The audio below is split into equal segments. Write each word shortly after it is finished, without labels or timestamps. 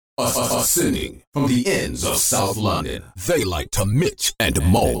Ascending from the ends of South London, they like to mitch and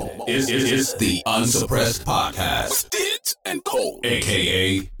moan. It's the Unsuppressed podcast. Dids and Cole,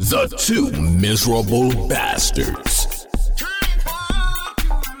 a.k.a. the Two Miserable Bastards.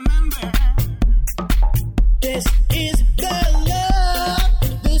 This is the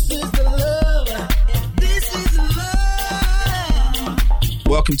love. This is the love. This is love.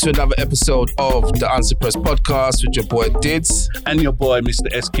 Welcome to another episode of the Unsuppressed podcast with your boy Dids and your boy Mr.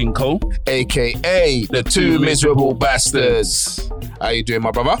 S. King Cole, aka the Two Miserable Bastards. How you doing,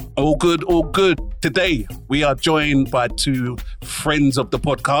 my brother? All good, all good. Today we are joined by two friends of the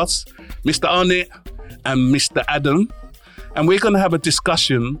podcast, Mr. Arnet and Mr. Adam, and we're going to have a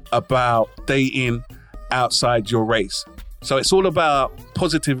discussion about dating outside your race. So it's all about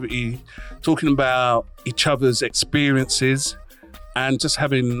positivity, talking about each other's experiences, and just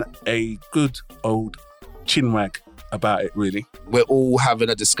having a good old chinwag about it, really. We're all having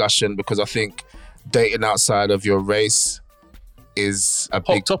a discussion because I think dating outside of your race is a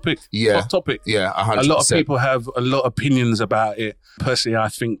big topic. Yeah. Hot topic. Yeah, 100%. A lot of people have a lot of opinions about it. Personally, I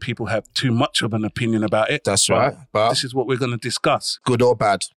think people have too much of an opinion about it. That's right. But this is what we're going to discuss. Good or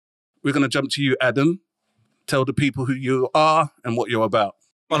bad? We're going to jump to you, Adam. Tell the people who you are and what you're about.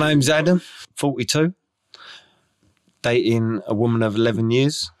 My name's Adam, 42. Dating a woman of 11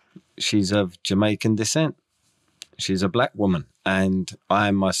 years. She's of Jamaican descent. She's a black woman. And I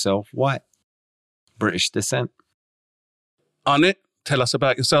am myself white, British descent. Arnet, tell us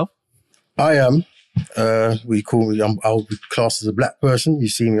about yourself. I am. I'll be classed as a black person. You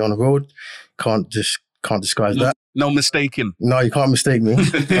see me on the road. Can't disguise that. No mistaking. No, you can't mistake me.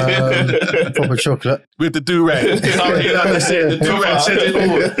 Proper chocolate. With the do-rag. That's it. The do-rag says it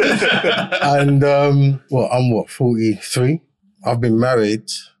all. And I'm 43. I've been married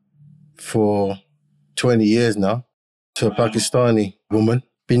for 20 years now to a Pakistani woman.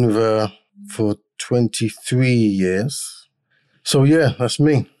 Been with her for 23 years. So yeah, that's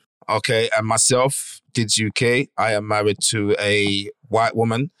me. Okay, and myself, Dids UK. I am married to a white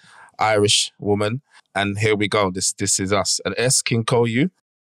woman, Irish woman, and here we go. This is us. And S, King Cole, you?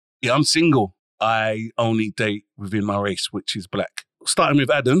 Yeah, I'm single. I only date within my race, which is black. Starting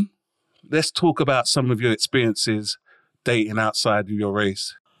with Adam, let's talk about some of your experiences dating outside of your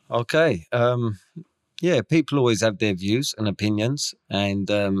race. Okay. People always have their views and opinions.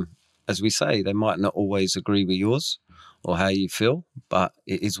 And as we say, they might not always agree with yours or how you feel, but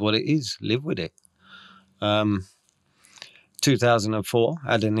it is what it is. Live with it. 2004,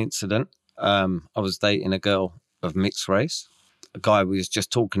 I had an incident. I was dating a girl of mixed race. A guy we was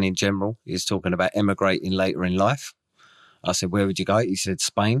just talking in general. He was talking about emigrating later in life. I said, where would you go? He said,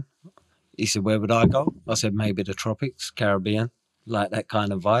 Spain. He said, where would I go? I said, maybe the tropics, Caribbean, like that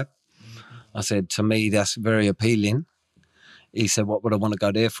kind of vibe. I said, to me, that's very appealing. He said, what would I want to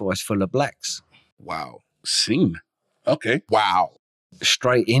go there for? It's full of blacks. Wow. Scene. Okay. Wow.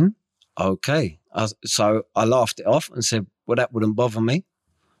 Straight in. Okay. So I laughed it off and said, well, that wouldn't bother me.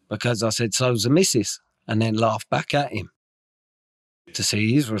 Because I said, so's the missus, and then laughed back at him to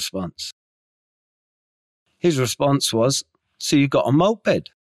see his response. His response was, so you got a moped?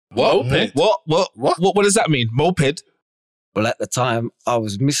 What? Moped? What does that mean? Moped? Well, at the time, I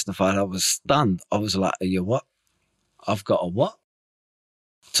was mystified. I was stunned. I was like, are you what? I've got a what?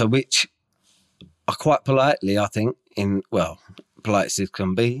 To which I quite politely, I think, polite as it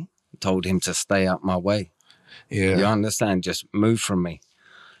can be, told him to stay out my way. Yeah. You understand? Just move from me.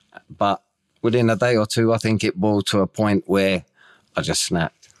 But within a day or two, I think it boiled to a point where I just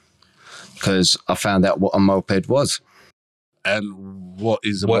snapped because I found out what a moped was. And what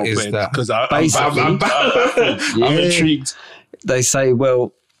is a What moped? is that? Because I'm intrigued. They say,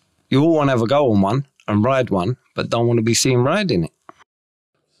 well, you all want to have a go on one and ride one, but don't want to be seen riding it.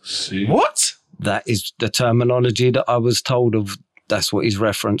 See? What? That is the terminology that I was told of. That's what his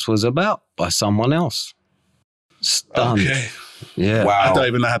reference was about by someone else. Stunned. Okay. Yeah. Wow. I don't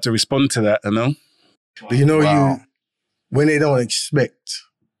even know how to respond to that, you know? But you know, Wow. when they don't expect,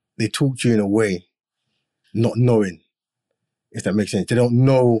 they talk to you in a way, not knowing, if that makes sense. They don't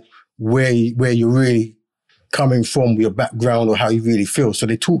know where you're really coming from, your background, or how you really feel. So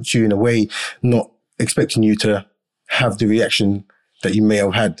they talk to you in a way, not expecting you to have the reaction that you may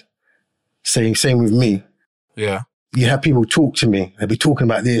have had. Same with me. Yeah. You have people talk to me. They'll be talking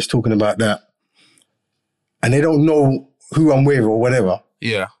about this, talking about that. And they don't know who I'm with or whatever.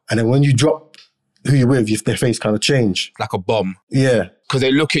 Yeah. And then when you drop who you're with, their face kind of change. Like a bomb. Yeah. Because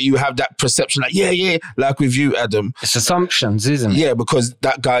they look at you, have that perception like, yeah, like with you, Adam. It's assumptions, isn't it? Yeah, because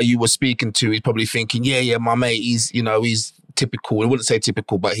that guy you were speaking to, he's probably thinking, yeah, my mate, he's typical. I wouldn't say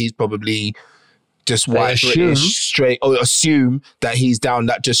typical, but he's probably just white British, straight, or assume that he's down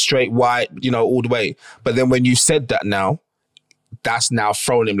that just straight white, all the way. But then when you said that now, that's now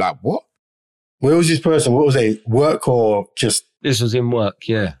thrown him like, what? Where was this person? What was it? Work or just... This was in work,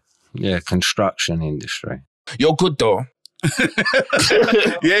 yeah. Yeah, construction industry. You're good though.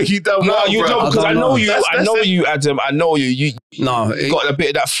 Yeah, you don't. No, you don't, because I know you. I know you, Adam. I know you. You got a bit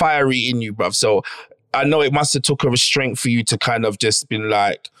of that fiery in you, bruv. So I know it must have took a restraint for you to kind of just been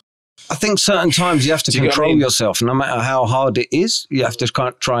like. I think certain times you have to control yourself. No matter how hard it is, you have to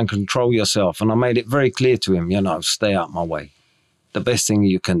try and control yourself. And I made it very clear to him, stay out my way. The best thing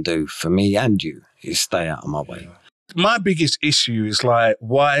you can do for me and you is stay out of my way. My biggest issue is like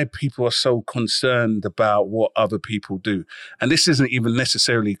why people are so concerned about what other people do. And this isn't even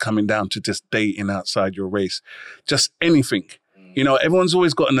necessarily coming down to just dating outside your race, just anything. Everyone's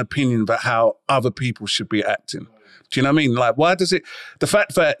always got an opinion about how other people should be acting. Do you know what I mean? Like, why does it, the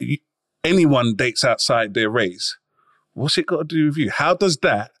fact that anyone dates outside their race, what's it got to do with you? How does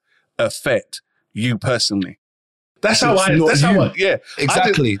that affect you personally? That's how I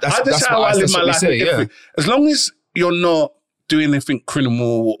Exactly. That's how I live my life. Yeah. As long as you're not doing anything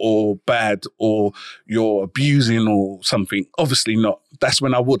criminal or bad or you're abusing or something, obviously not. That's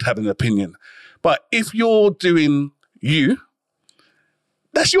when I would have an opinion. But if you're doing you,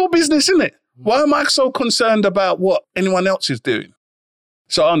 that's your business, isn't it? Why am I so concerned about what anyone else is doing?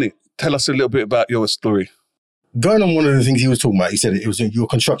 So Arnet, tell us a little bit about your story. Going on one of the things he was talking about, he said it was your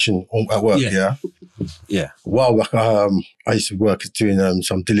construction at work, yeah? Yeah. A while back, I used to work doing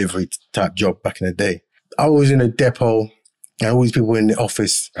some delivery type job back in the day. I was in a depot and all these people were in the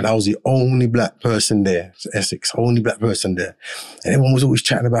office and I was the only black person there, Essex, only black person there. And everyone was always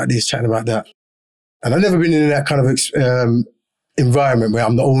chatting about this, chatting about that. And I've never been in that kind of environment where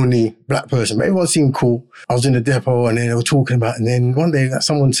I'm the only black person, but everyone seemed cool. I was in the depot and then they were talking about, and then one day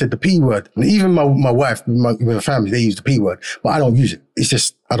someone said the P word. And even my wife, my family, they use the P word, but I don't use it. It's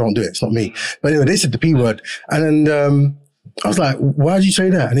just, I don't do it. It's not me. But anyway, they said the P word. And then I was like, why did you say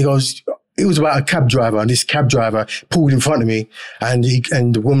that? And he goes, it was about a cab driver, and this cab driver pulled in front of me, and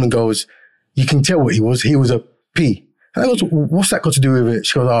the woman goes, you can tell what he was. He was a P. And I goes, what's that got to do with it?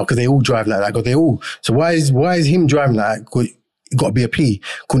 She goes, oh, because they all drive like that. I go, they all. So why is him driving like that? It got to be a P.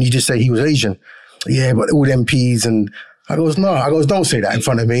 Couldn't you just say he was Asian? Yeah, but all them Ps. And I goes, no. I goes, don't say that in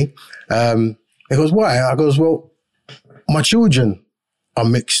front of me. He goes, why? I goes, well, my children are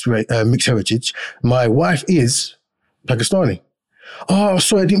mixed heritage. My wife is Pakistani. Oh,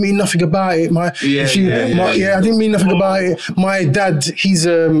 sorry, I didn't mean nothing about it. I didn't mean nothing about it. My dad, he's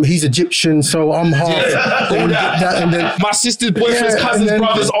Egyptian, so I'm half. And then my sister's boyfriend's cousin's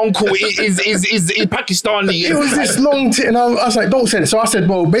brother's uncle is Pakistani. It was this long, and I was like, don't say it. So I said,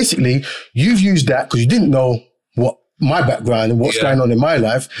 well, basically, you've used that because you didn't know what my background and what's going on in my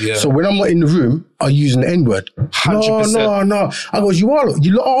life. Yeah. So when I'm not in the room, I'm using the N-word. 100%. No. I goes, you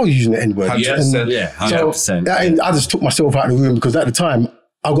are using the N-word. 100%. Yeah, 100%. So I just took myself out of the room because at the time,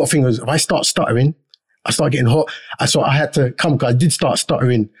 I got fingers. If I start stuttering, I start getting hot. So I had to come because I did start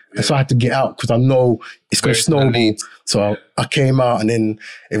stuttering. And so I had to get out because I know it's going to snowball. So I came out and then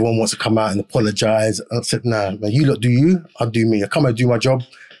everyone wants to come out and apologize. I said, nah, man, you lot do you, I'll do me. I come and do my job.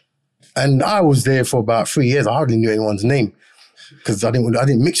 And I was there for about 3 years. I hardly knew anyone's name because I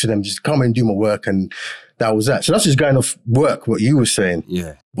didn't mix with them. Just come and do my work, and that was that. So that's just going off work, what you were saying.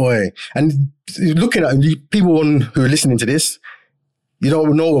 Yeah. Boy. And looking at people who are listening to this, you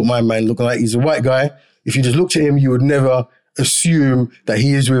don't know what my man looking like. He's a white guy. If you just looked at him, you would never assume that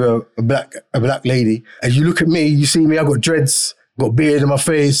he is with a black lady. And you look at me, you see me, I got dreads, got beard in my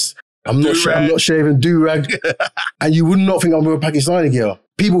face. I'm not shaving, do-rag. And you would not think I'm with a Pakistani girl.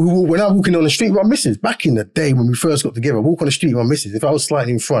 People who, when I'm walking on the street with my missus, back in the day when we first got together, I walk on the street with my missus. If I was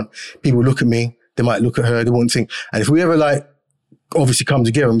slightly in front, people would look at me, they might look at her, they wouldn't think. And if we ever obviously come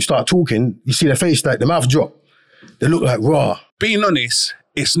together and we start talking, you see their face, the mouth drop. They look like raw. Being honest,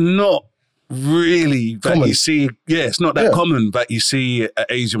 it's not really that common. You see, it's not that common that you see an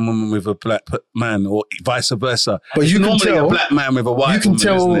Asian woman with a black man or vice versa. But you can tell a black man with a white woman,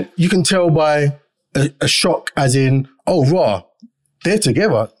 isn't it? You can tell by a shock as in, oh, raw, they're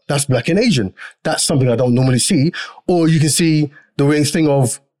together. That's black and Asian. That's something I don't normally see. Or you can see the thing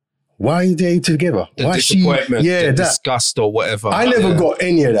of, why are they together? The why disappointment, the disgust or whatever. I never got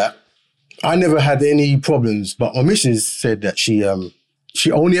any of that. I never had any problems. But my missus said that she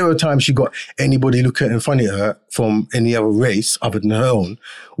only ever time she got anybody looking funny at her from any other race other than her own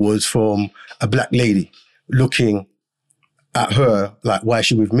was from a black lady looking at her like, why is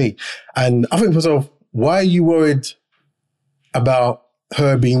she with me? And I think to myself, why are you worried about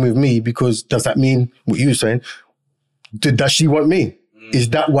her being with me? Because does that mean what you were saying? Does she want me? Is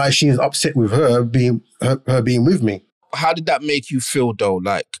that why she is upset with her being with me? How did that make you feel though?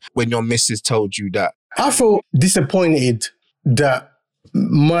 Like when your missus told you that? I felt disappointed that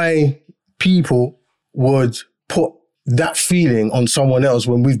my people would put that feeling on someone else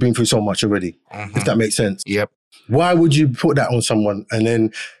when we've been through so much already, if that makes sense. Yep. Why would you put that on someone? And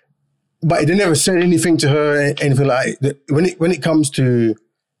then, but they never said anything to her, anything like that. When it comes to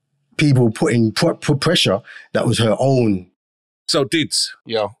people putting pressure, that was her own. So Dids,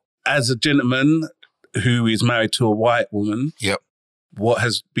 Yeah. as a gentleman who is married to a white woman, Yep. what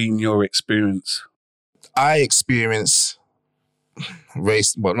has been your experience? I experience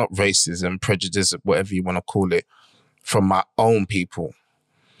not racism, prejudice, whatever you want to call it, from my own people.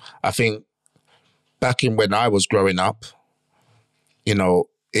 I think back in when I was growing up, you know,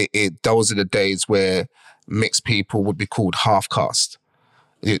 those are the days where mixed people would be called half caste.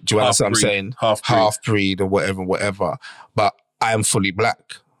 Do you understand what I'm saying? Half breed or whatever. But I am fully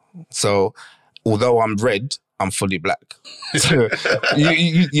black. So although I'm red, I'm fully black. So,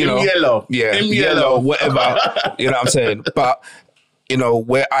 you know, yellow. Yeah, In yellow, whatever. You know what I'm saying? But, you know,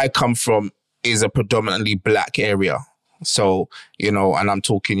 where I come from is a predominantly black area. So, you know, and I'm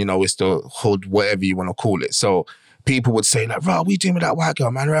talking, you know, it's the hood, whatever you want to call it. So people would say like, "Rah, we doing with that white girl,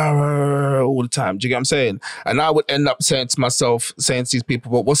 man?" Rah, rah, rah, all the time. Do you get what I'm saying? And I would end up saying to these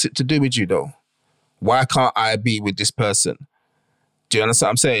people, "Well, what's it to do with you though? Why can't I be with this person?" Do you understand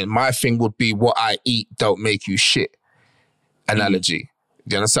what I'm saying? My thing would be what I eat don't make you shit analogy.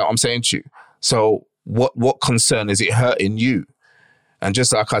 Do you understand what I'm saying to you? So what concern is it hurting you? And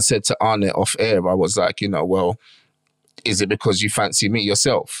just like I said to Arnet off air, I was like, you know, well, is it because you fancy me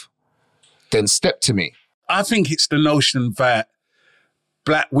yourself? Then step to me. I think it's the notion that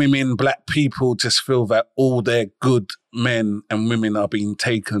black women, black people just feel that all their good men and women are being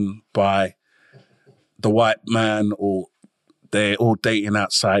taken by the white man, or they're all dating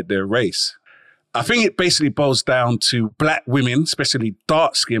outside their race. I think it basically boils down to black women, especially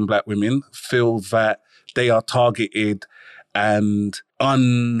dark-skinned black women, feel that they are targeted and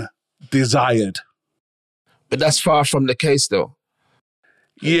undesired. But that's far from the case though.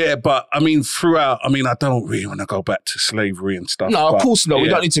 Yeah, but I mean, I don't really want to go back to slavery and stuff. No, of but, course not. yeah. We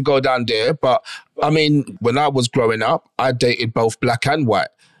don't need to go down there. But I mean, when I was growing up, I dated both black and white.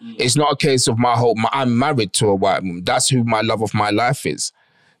 It's not a case of I'm married to a white woman. That's who my love of my life is.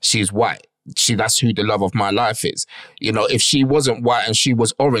 She's white. That's who the love of my life is. You know, if she wasn't white and she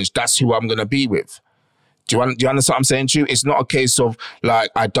was orange, that's who I'm going to be with. Do you understand what I'm saying to you? It's not a case of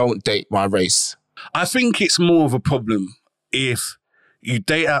like, I don't date my race. I think it's more of a problem if you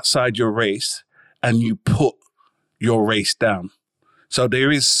date outside your race and you put your race down. So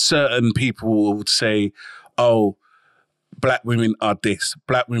there is certain people who would say, oh, black women are this,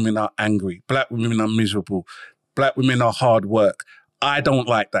 black women are angry, black women are miserable, black women are hard work. I don't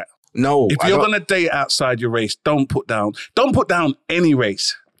like that. No. If you're going to date outside your race, don't put down any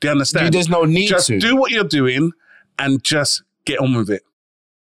race. Do you understand? There's no need just to. do what you're doing and just get on with it.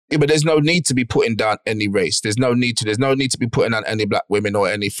 Yeah, but there's no need to be putting down any race. There's no need to be putting down any black women or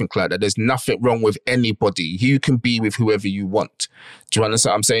anything like that. There's nothing wrong with anybody. You can be with whoever you want. Do you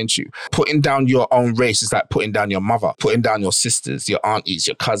understand what I'm saying to you? Putting down your own race is like putting down your mother, putting down your sisters, your aunties,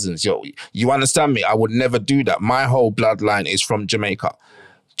 your cousins. You understand me? I would never do that. My whole bloodline is from Jamaica.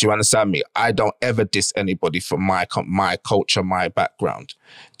 Do you understand me? I don't ever diss anybody from my culture, my background.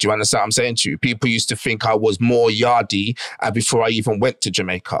 Do you understand what I'm saying to you? People used to think I was more yardie before I even went to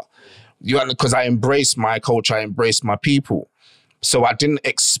Jamaica. Because I embraced my culture, I embraced my people. So I didn't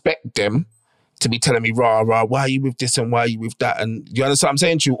expect them to be telling me, rah, rah, why are you with this and why are you with that? And you understand what I'm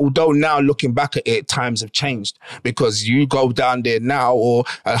saying to you? Although now looking back at it, times have changed because you go down there now or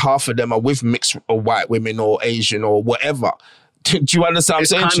half of them are with mixed or white women or Asian or whatever. Do you understand what I'm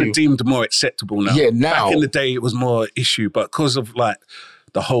saying to you? It's kind of deemed more acceptable now. Yeah, now. Back in the day, it was more issue, but because of like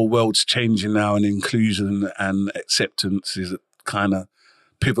the whole world's changing now and inclusion and acceptance is kind of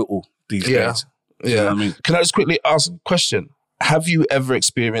pivotal these days. Yeah. You know what I mean? Can I just quickly ask a question? Have you ever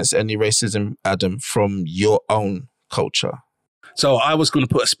experienced any racism, Adam, from your own culture? So I was going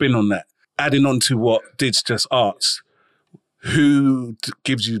to put a spin on that. Adding on to what Dids just asked, who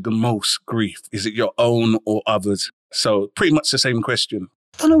gives you the most grief? Is it your own or others? So pretty much the same question.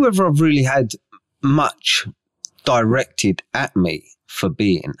 I don't know whether I've really had much directed at me for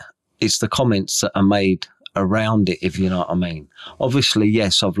being. It's the comments that are made around it, if you know what I mean. Obviously,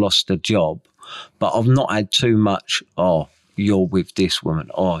 yes, I've lost a job, but I've not had too much, oh, you're with this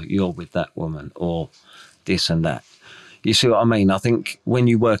woman, or you're with that woman, or this and that. You see what I mean? I think when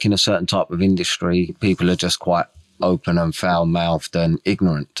you work in a certain type of industry, people are just quite open and foul-mouthed and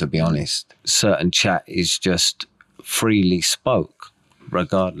ignorant, to be honest. Certain chat is just freely spoke.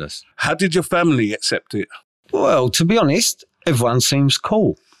 regardless. How did your family accept it? Well, to be honest, everyone seems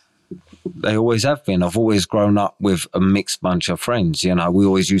cool. They always have been. I've always grown up with a mixed bunch of friends. You know, we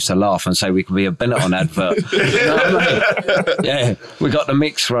always used to laugh and say we could be a Benetton advert. You know what I mean? Yeah, we got the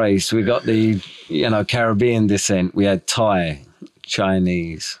mixed race. We got the, Caribbean descent. We had Thai,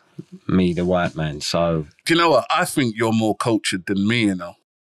 Chinese, me, the white man. So, Do you know what? I think you're more cultured than me,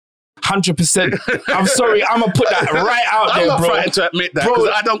 100%. I'm sorry, I'm going to put that right out there, I'm not bro. frightened to admit that because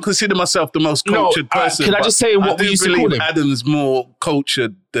I don't consider myself the most cultured person. Can I just say what I we used to call him? Adam's more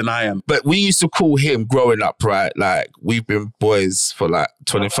cultured than I am. But we used to call him growing up, right? Like, we've been boys for like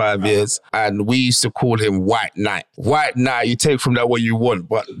 25 years, and we used to call him White Knight. White Knight, you take from that what you want,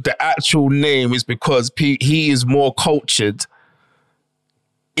 but the actual name is because he is more cultured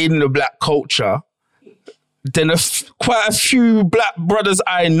in the black culture than quite a few black brothers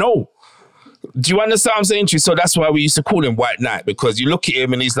I know. Do you understand what I'm saying to you? So that's why we used to call him White Knight, because you look at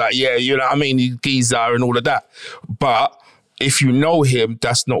him and he's like, yeah, you know what I mean? He's geezer and all of that. But if you know him,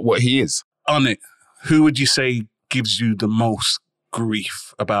 that's not what he is. Arnet, who would you say gives you the most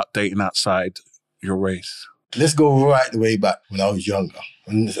grief about dating outside your race? Let's go right the way back when I was younger.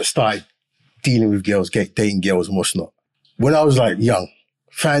 When I started dealing with girls, dating girls and what's not. When I was like young,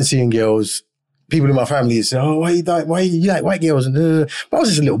 fancying girls, people in my family say, oh, why you like white girls? And but I was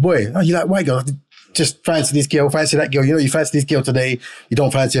just a little boy. Oh, you like white girls? Just fancy this girl, fancy that girl. You know, you fancy this girl today, you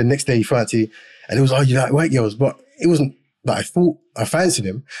don't fancy her, next day you fancy. And it was, oh, you like white girls? But it wasn't that I thought I fancied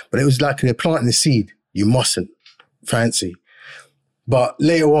them, but it was like they're planting the seed. You mustn't fancy. But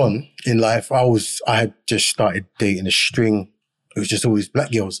later on in life, I had just started dating a string. It was just always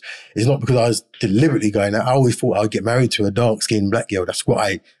black girls. It's not because I was deliberately going out. I always thought I would get married to a dark-skinned black girl. That's what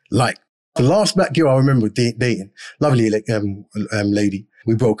I liked. The last black girl I remember dating, lovely lady.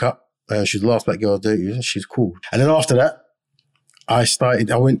 We broke up. She was the last black girl I dated. She's cool. And then after that, I started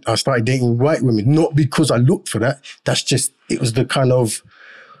dating white women. Not because I looked for that. It was the kind of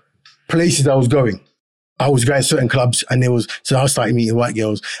places I was going. I was going to certain clubs, and so I started meeting white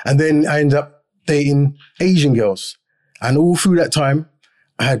girls. And then I ended up dating Asian girls. And all through that time,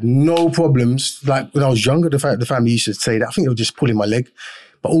 I had no problems. Like when I was younger, the family used to say that. I think they were just pulling my leg.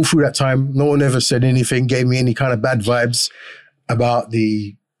 But all through that time, no one ever said anything, gave me any kind of bad vibes about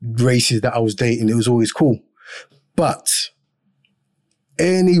the races that I was dating. It was always cool. But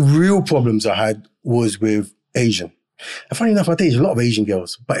any real problems I had was with Asian. And funny enough, I dated a lot of Asian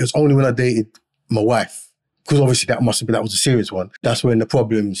girls, but it was only when I dated my wife, because obviously that was a serious one. That's when the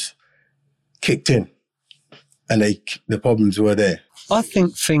problems kicked in, and the problems were there. I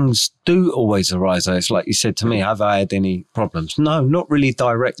think things do always arise. It's like you said to me, have I had any problems? No, not really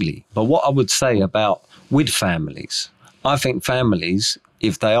directly. But what I would say with families, I think families,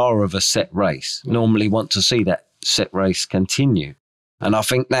 if they are of a set race, normally want to see that set race continue. And I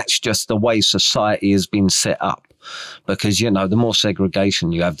think that's just the way society has been set up. Because, the more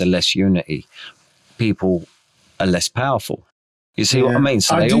segregation you have, the less unity. People are less powerful. You see what I mean?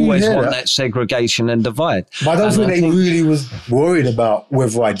 So they always want that segregation and divide. But I don't think they really was worried about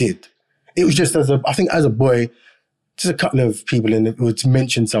whether I did. It was just as a boy, just a couple of people would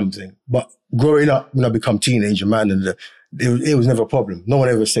mention something. But growing up, when I become teenager, man, and it was never a problem. No one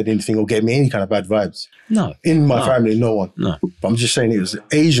ever said anything or gave me any kind of bad vibes. No. In my family, no one. No. But I'm just saying it was the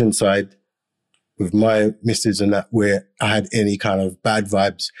Asian side with my missus and that where I had any kind of bad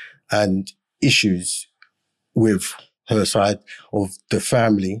vibes and issues with her side of the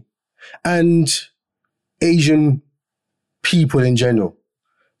family and Asian people in general.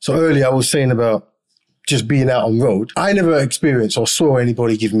 So earlier I was saying about just being out on road. I never experienced or saw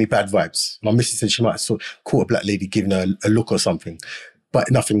anybody giving me bad vibes. My missus said she might have caught a black lady giving her a look or something, but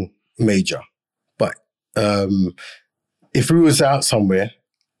nothing major. But if we was out somewhere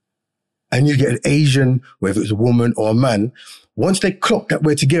and you get an Asian, whether it's a woman or a man, once they clock that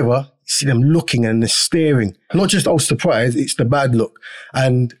we're together, you see them looking and they're staring. Not just, oh, surprise, it's the bad look.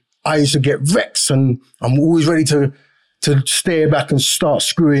 And I used to get vexed, and I'm always ready to stare back and start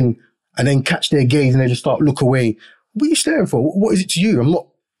screwing and then catch their gaze and they just start look away. What are you staring for? What is it to you? I'm not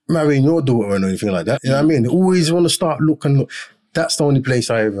marrying your daughter or anything like that. You know what I mean? They always want to start look. That's the only place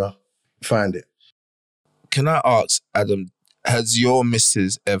I ever find it. Can I ask, Adam, has your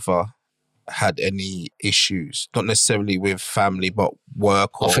missus ever had any issues? Not necessarily with family, but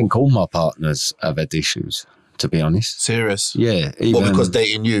work? Or... I think all my partners have had issues, to be honest. Serious? Yeah. Or because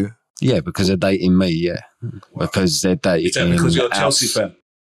dating you? Yeah, because they're dating me, yeah. Wow. Because they're dating... Is that because you're a Chelsea fan?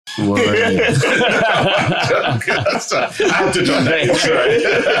 Well, I had to join that.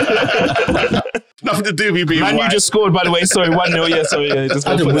 Nothing to do with being Man, white. you just scored, by the way. Sorry, 1-0. Yeah, sorry. Yeah, just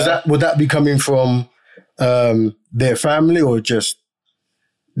Adam, would that be coming from their family or just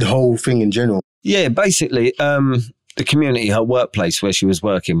the whole thing in general? Yeah, basically, the community, her workplace where she was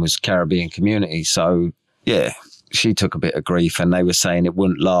working was Caribbean community. So, yeah, she took a bit of grief and they were saying it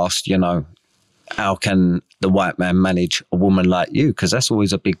wouldn't last, you know. How can the white man manage a woman like you? Because that's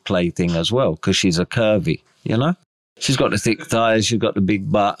always a big play thing as well, because she's a curvy, you know. She's got the thick thighs, she's got the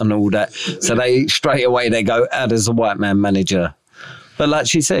big butt and all that. So they straight away, they go, how does a white man manage her? But like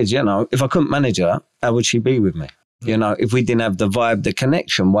she says, you know, if I couldn't manage her, how would she be with me? You know, if we didn't have the vibe, the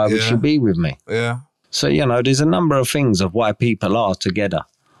connection, why would she be with me? Yeah. So, you know, there's a number of things of why people are together.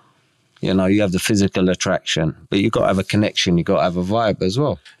 You know, you have the physical attraction, but you've got to have a connection, you've got to have a vibe as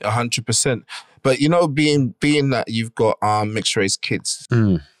well. 100%. But, you know, being that you've got mixed race kids,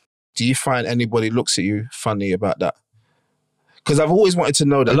 do you find anybody looks at you funny about that? Because I've always wanted to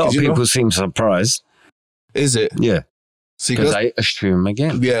know that. A lot of people seem surprised. Is it? Yeah. Because See, they assume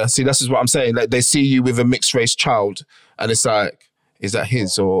again. yeah, see, this is what I'm saying. Like, they see you with a mixed race child and it's like, is that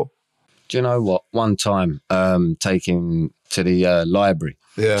his or... Do you know what? One time, taking to the library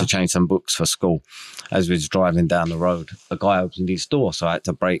to change some books for school, as we was driving down the road, a guy opened his door, so I had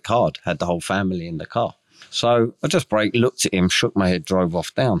to brake hard, had the whole family in the car. So I just braked, looked at him, shook my head, drove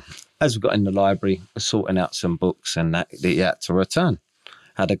off down. As we got in the library, we're sorting out some books and that he had to return.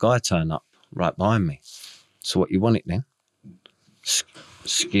 Had a guy turn up right behind me. So what you want it then?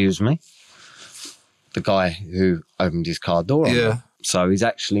 Excuse me? The guy who opened his car door on me. So he's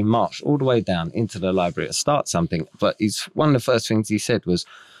actually marched all the way down into the library to start something. But one of the first things he said was,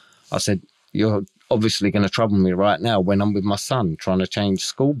 I said, you're obviously going to trouble me right now when I'm with my son trying to change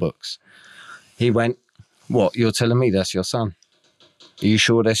school books. He went, what, you're telling me that's your son? Are you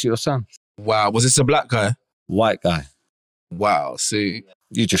sure that's your son? Wow. Was this a black guy? White guy. Wow. See.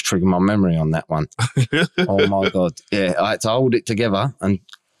 You just triggered my memory on that one. Oh, my God. Yeah, I had to hold it together and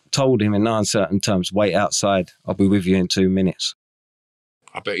told him in no uncertain terms, wait outside. I'll be with you in 2 minutes.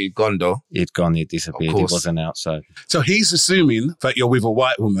 I bet he'd gone, though. He'd gone, he'd disappeared. He wasn't outside. So he's assuming that you're with a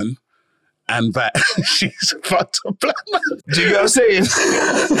white woman and that she's fucked a black man. Do you get what I'm saying?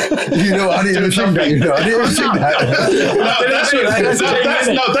 You know, I didn't even think that. You know, I didn't even think that.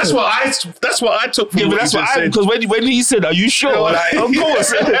 That's what I took from Yeah, but what that's you what just said. because when he said, "Are you sure?" Like, of course.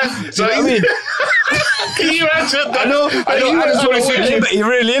 So you know what I mean? Can you imagine that? I know. I just want to think. But you're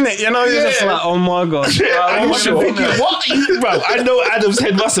really in it, you know? You're just like, oh my God. Are you sure? What? Bro, I know Adam's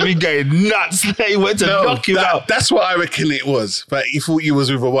head must have been going nuts. He went to knock you out. That's what I reckon it was. But he thought you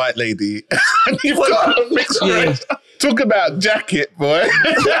was with a white lady. And you've got a mixed race. Talk about jacket, boy.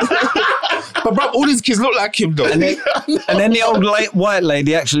 But bro, all these kids look like him though. And then the old white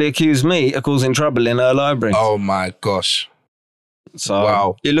lady actually accused me of causing trouble in her library. Oh my gosh. So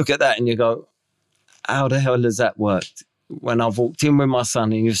wow. You look at that and you go, how the hell has that worked? When I've walked in with my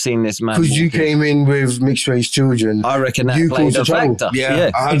son and you've seen this man. Because you came in with mixed race children. I reckon that played a factor.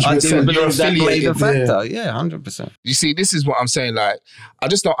 Yeah, 100%. I do believe You're that played a affiliated. factor. Yeah, 100%. You see, this is what I'm saying. Like, I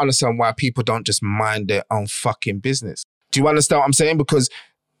just don't understand why people don't just mind their own fucking business. Do you understand what I'm saying? Because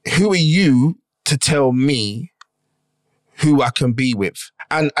who are you to tell me who I can be with?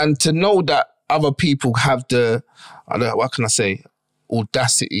 And to know that other people have the, what can I say,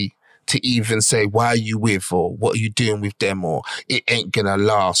 audacity to even say, why are you with, or what are you doing with them, or it ain't gonna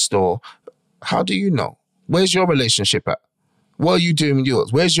last, or how do you know? Where's your relationship at? What are you doing with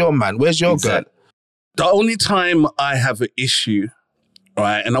yours? Where's your man? Where's your girl? The only time I have an issue,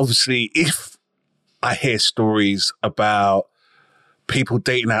 right, and obviously if I hear stories about people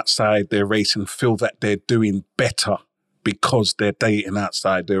dating outside their race and feel that they're doing better because they're dating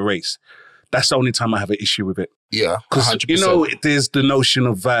outside their race, that's the only time I have an issue with it. Yeah, because, you know, there's the notion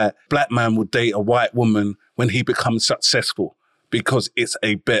of that black man will date a white woman when he becomes successful because it's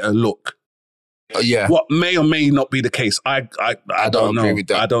a better look. Yeah. What may or may not be the case. I don't know. agree with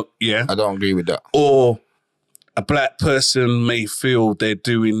that. I don't agree with that. Or a black person may feel they're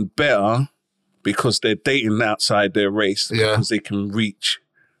doing better because they're dating outside their race because they can reach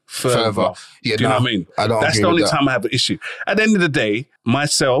further. Yeah, do you know what I mean? I don't That's agree the only with that. time I have an issue. At the end of the day,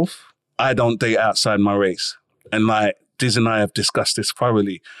 myself, I don't date outside my race. And like Diz and I have discussed this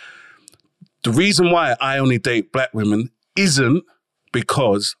thoroughly. The reason why I only date black women isn't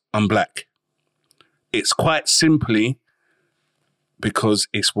because I'm black. It's quite simply because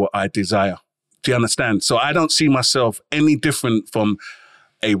it's what I desire. Do you understand? So I don't see myself any different from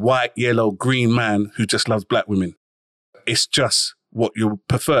a white, yellow, green man who just loves black women. It's just what you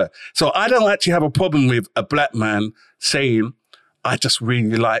prefer. So I don't actually have a problem with a black man saying, I just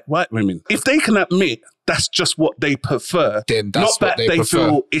really like white women. If they can admit that's just what they prefer, then that's not what that they prefer.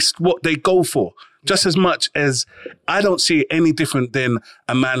 feel it's what they go for. Just as much as I don't see it any different than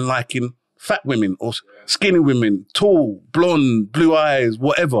a man liking fat women or skinny women, tall, blonde, blue eyes,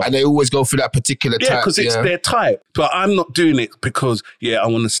 whatever. And they always go for that particular type. Yeah, because it's their type. But I'm not doing it because, I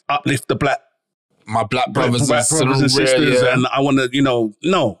want to uplift the my black brothers and sisters, and I want to,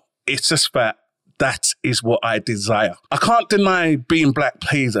 no. It's just that is what I desire. I can't deny being black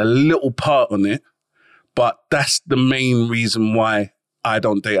plays a little part on it, but that's the main reason why I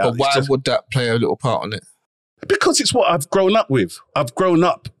don't date out. But why would that play a little part on it? Because it's what I've grown up with. I've grown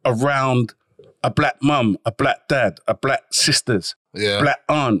up around a black mum, a black dad, a black sisters, black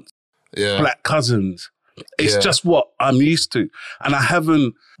aunts, black cousins. It's just what I'm used to. And I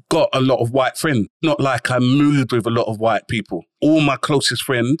haven't got a lot of white friends. Not like I moved with a lot of white people. All my closest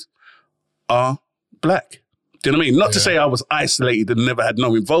friends are black. Do you know what I mean? Not to say I was isolated and never had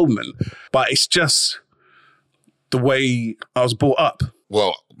no involvement, but it's just the way I was brought up.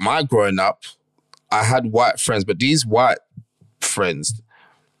 Well, my growing up, I had white friends, but these white friends,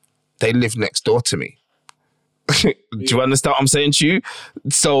 they live next door to me. Do you understand what I'm saying to you?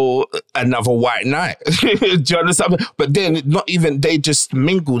 So another white night. Do you understand? But then they just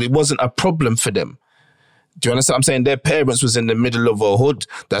mingled. It wasn't a problem for them. Do you understand what I'm saying? Their parents was in the middle of a hood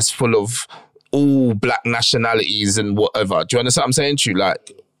that's full of all black nationalities and whatever. Do you understand what I'm saying to you?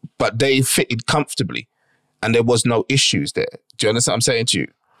 But they fitted comfortably and there was no issues there. Do you understand what I'm saying to you?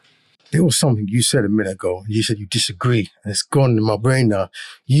 There was something you said a minute ago. You said you disagree and it's gone in my brain now.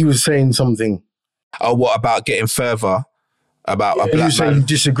 You were saying something. Oh, what about getting further about a black man? You say you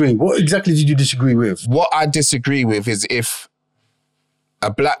disagree. What exactly did you disagree with? What I disagree with is if a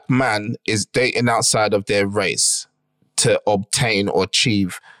black man is dating outside of their race to obtain or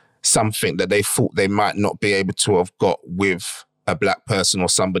achieve something that they thought they might not be able to have got with a black person or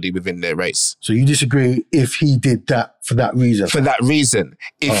somebody within their race. So you disagree if he did that for that reason? For that reason.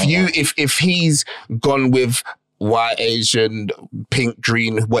 If he's gone with white, Asian, pink,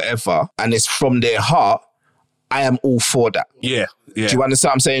 green, whatever, and it's from their heart, I am all for that. Yeah. Do you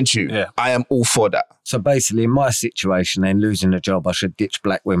understand what I'm saying to you? Yeah. I am all for that. So basically, in my situation, then losing a job, I should ditch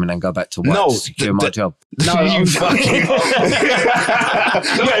black women and go back to work to secure my job. No, you fucking... do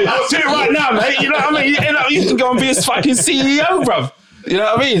it right now, mate. You know what I mean? You can go and be a fucking CEO, bruv. You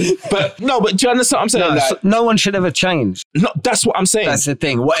know what I mean? But do you understand what I'm saying? No one should ever change. No, that's what I'm saying. That's the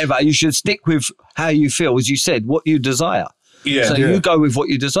thing. Whatever, you should stick with how you feel, as you said, what you desire. Yeah. So you go with what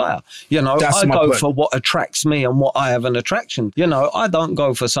you desire. That's I go point. for what attracts me and what I have an attraction. I don't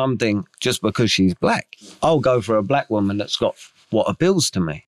go for something just because she's black. I'll go for a black woman that's got what appeals to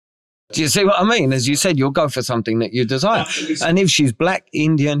me. Do you see what I mean? As you said, you'll go for something that you desire. And if she's black,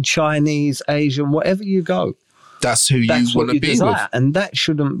 Indian, Chinese, Asian, whatever you go, that's who you want to be with. And that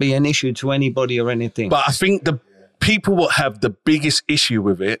shouldn't be an issue to anybody or anything. But I think the people that have the biggest issue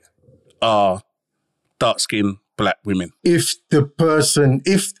with it are dark-skinned black women. If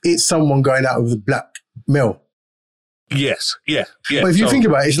it's someone going out with a black male. Yes, yeah. But if you think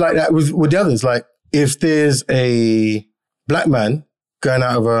about it, it's like that with the others. Like if there's a black man going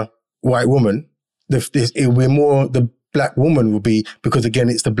out of a white woman, it will be more the black woman will be, because again,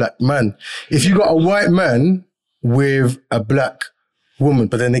 it's the black man. If you got a white man with a black woman,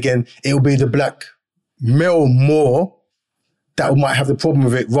 but then again, it will be the black male more that might have the problem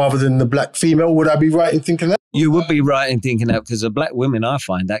with it rather than the black female. Would I be right in thinking that? You would be right in thinking that, because the black women, I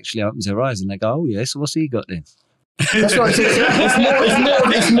find, actually opens their eyes and they go, oh yes, what's he got then? That's right.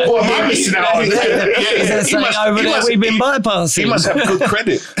 It's more. I'm missing out on that. We've been bypassing. He must have good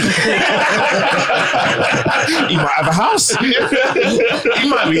credit. He might have a house. He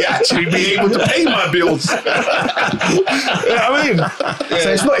might actually be able to pay my bills. You know what I mean?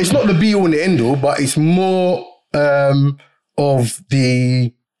 So it's not the be all and the end all, but it's more of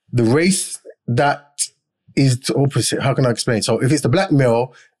the race that is the opposite. How can I explain? So if it's the black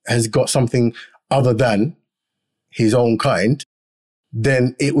male has got something other than his own kind,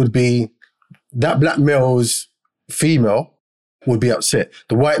 then it would be that black male's female would be upset.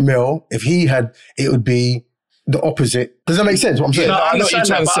 The white male, if he had, it would be the opposite. Does that make sense what I'm saying? No, I understand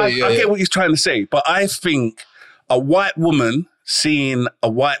that, but I get what he's trying to say. But I think a white woman seeing a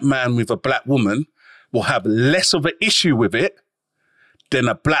white man with a black woman will have less of an issue with it than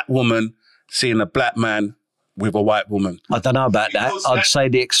a black woman seeing a black man with a white woman. I don't know about that. I'd say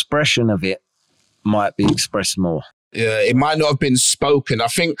the expression of it might be expressed more. Yeah, it might not have been spoken. I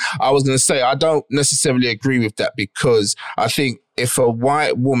think I was going to say, I don't necessarily agree with that, because I think if a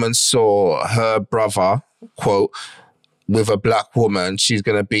white woman saw her brother, quote, with a black woman, she's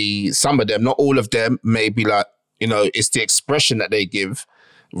going to be, some of them, not all of them, maybe like, it's the expression that they give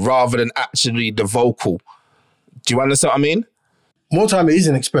rather than actually the vocal. Do you understand what I mean? More time it is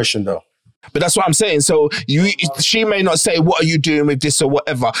an expression though. But that's what I'm saying. So she may not say, what are you doing with this or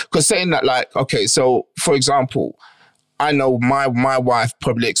whatever? Because saying that, like, okay, so for example, I know my wife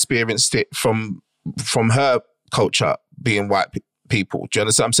probably experienced it from her culture being white people. Do you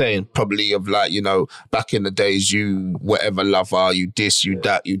understand what I'm saying? Probably of like, you know, back in the days, you whatever lover, you this, you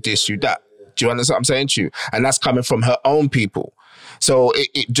that, you this, you that. Do you understand what I'm saying to you? And that's coming from her own people. So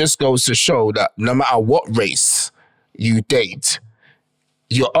it just goes to show that no matter what race you date,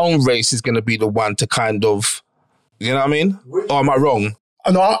 your own race is going to be the one to kind of, you know what I mean? Or am I wrong?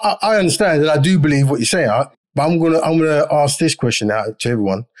 No, I understand, and I do believe what you're saying. But I'm gonna ask this question out to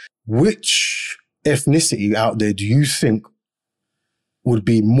everyone: which ethnicity out there do you think would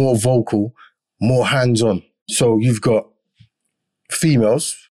be more vocal, more hands-on? So you've got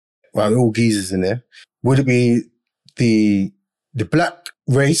females, right? All geezers in there. Would it be the black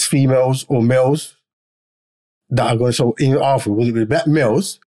race, females or males that are going to? So in Africa, would it be the black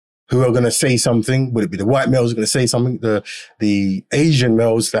males who are going to say something? Would it be the white males who are going to say something? The Asian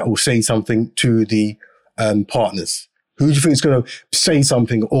males that will say something to the partners? Who do you think is going to say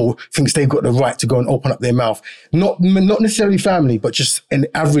something or thinks they've got the right to go and open up their mouth? Not necessarily family, but just an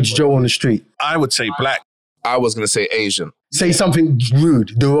average Joe on the street. I would say black. I was going to say Asian. Say something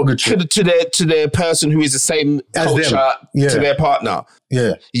rude, derogatory. To their person who is the same As culture them. Yeah. to their partner.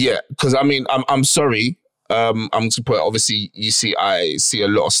 Yeah. Yeah, because I mean, I'm sorry. I'm to put, obviously, I see a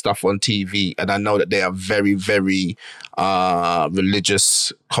lot of stuff on TV, and I know that they are very, very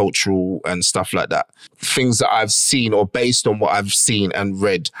religious, cultural, and stuff like that. Things that I've seen, or based on what I've seen and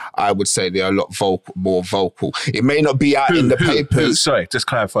read, I would say they are a lot more vocal. It may not be out in the papers. Sorry, just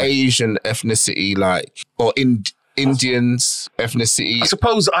clarify. Asian ethnicity, like, or Indians ethnicity. I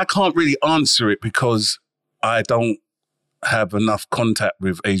suppose I can't really answer it because I don't have enough contact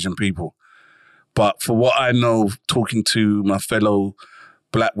with Asian people. But for what I know, talking to my fellow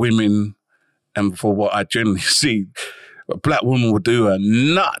black women, and for what I generally see, a black woman will do a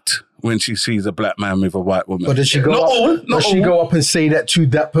nut when she sees a black man with a white woman. But does she go go up and say that to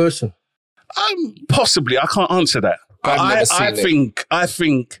that person? Possibly. I can't answer that. But I've never seen I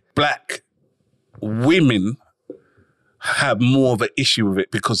think black women have more of an issue with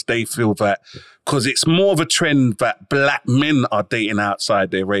it because they feel that, because it's more of a trend that black men are dating outside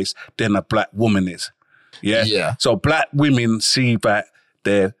their race than a black woman is. Yeah? Yeah. So black women see that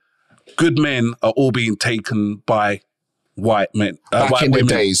their good men are all being taken by white men. Back white in women.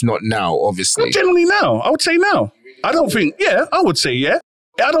 the days, not now, obviously. Well, generally now. I would say now. I don't think, I would say yeah.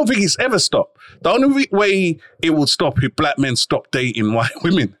 I don't think it's ever stopped. The only way it will stop if black men stop dating white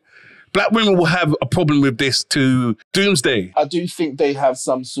women. Black women will have a problem with this to doomsday. I do think they have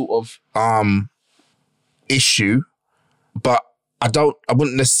some sort of issue, but I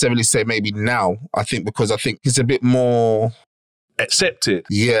wouldn't necessarily say maybe now. I think because it's a bit more accepted.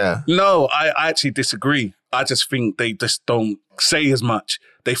 Yeah. No, I actually disagree. I just think they just don't say as much.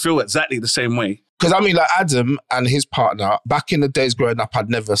 They feel exactly the same way. Because I mean, like Adam and his partner, back in the days growing up, I'd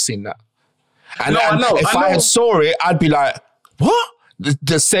never seen that. And, I know. If I had saw it, I'd be like, what?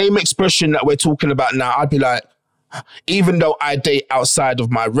 The same expression that we're talking about now, I'd be like, even though I date outside of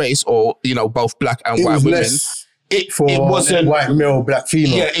my race, or, you know, both black and white women, it wasn't white male, black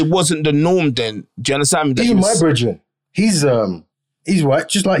female. Yeah, it wasn't the norm then. Do you understand me? Even my brethren, he's white,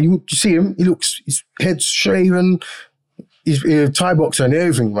 just like you see him. He looks, his head's shaven, he's a Thai boxer and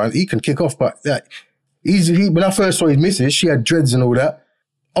everything, man. He can kick off, but when I first saw his missus, she had dreads and all that.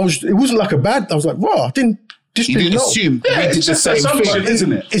 It wasn't like a bad. I was like, wow, I didn't. You didn't assume we did the same thing,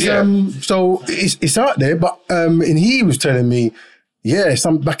 isn't it? It's, so it's out there, but and he was telling me,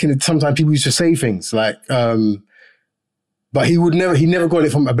 sometimes people used to say things like, but he never got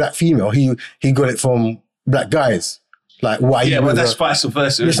it from a black female. He got it from black guys. Like why? Yeah, but that's vice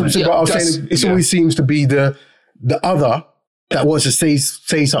versa. Yes, but I was saying it always seems to be the other that wants to say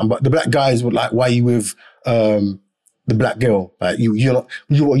something, but the black guys would like, why you with the black girl, like you're not.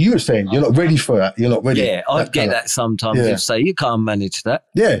 What you were saying, you're not ready for that. You're not ready. Yeah, I get that sometimes. Yeah. You say you can't manage that.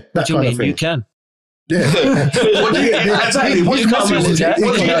 Yeah, What do you mean? You can. Yeah. What do you know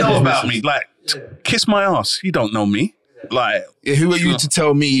that. about me? Like, kiss my ass. You don't know me. Like, who are you to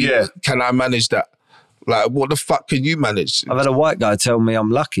tell me? Can I manage that? Like, what the fuck can you manage? I've had a white guy tell me I'm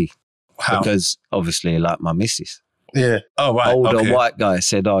lucky. How? Because obviously, like my missus. Yeah. Oh right. Older white guy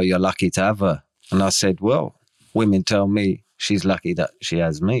said, "Oh, you're lucky to have her," and I said, "Well, women tell me she's lucky that she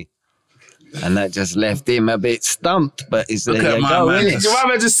has me." And that just left him a bit stumped, but it's there you go, innit? Your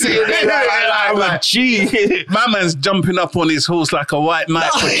mama just sitting there like I'm a G. My man's jumping up on his horse like a white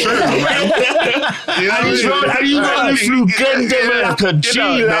knight for true, man. You know And you running through Gundam like a G,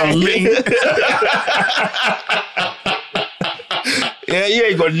 like me. Yeah, you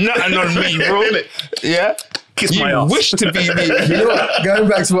ain't got nothing on me, bro. Yeah. Kiss You my ass. wish to be me. You know what? Going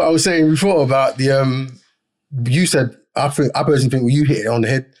back to what I was saying before about the you said I personally think when you hit it on the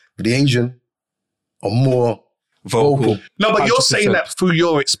head, the Asian are more vocal. No, but you're 100%. saying that through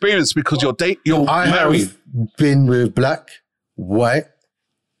your experience because you're I married. have been with black, white,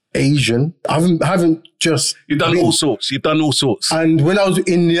 Asian. I haven't just You've done all sorts. You've done all sorts. And when I was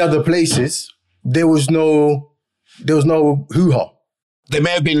in the other places, there was no hoo-ha. There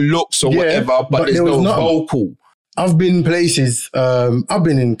may have been looks or Yeah, whatever, but there's there was no nothing. vocal. I've been places, I've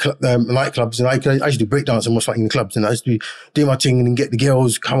been in nightclubs, and I used to do breakdance and what's like in the clubs, and I used to do my thing and get the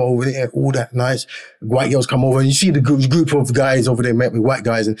girls come over there, all that nice. White girls come over, and you see the group of guys over there met with white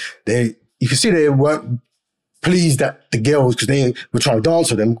guys, and you can see they weren't pleased that the girls, because they were trying to dance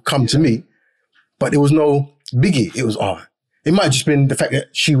with them, come to me, but there was no biggie. It was, it might have just been the fact that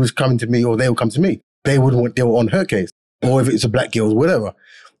she was coming to me or they would come to me. They were on her case, or if it's a black girl, whatever.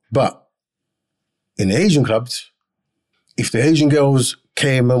 But in the Asian clubs, if the Asian girls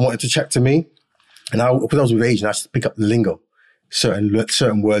came and wanted to chat to me, and because I was with Asian, I used to pick up the lingo, certain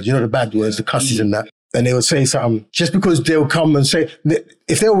words, the bad words, the cusses and that. And they would say something, just because they'll come and say,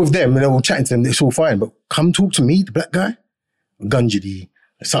 if they were with them and they were chatting to them, it's all fine. But come talk to me, the black guy, Gunjidi,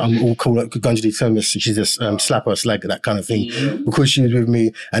 something all called like Gunjidi, she's just slap her, slag, that kind of thing, because she was with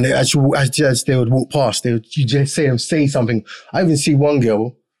me. And as they would walk past, you just say something. I even see one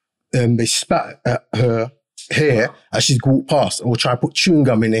girl, they spat at her hair as she'd walked past, or try to put chewing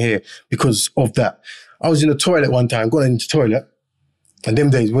gum in her hair because of that. I was in the toilet one time, got into the toilet, and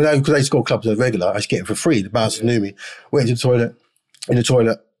them days, because I used to go to clubs as regular, I used to get it for free. The bouncers knew me. Went into the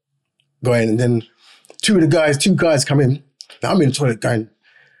toilet, going, and then two guys come in. Now I'm in the toilet going,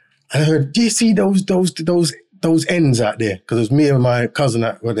 and I heard, do you see those ends out there? Because it was me and my cousin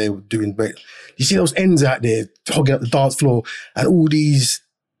where they were doing break. You see those ends out there hogging up the dance floor, and all these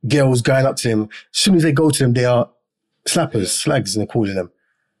girls going up to them. As soon as they go to them, they are slappers, slags, and they're calling them.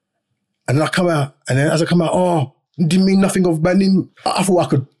 And then I come out, and then as I come out, didn't mean nothing of banning. I thought I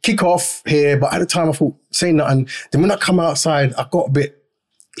could kick off here, but at the time I thought, saying nothing. Then when I come outside, I got a bit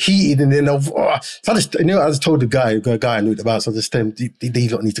heated, and then I just told the guy I knew about, so I just told him,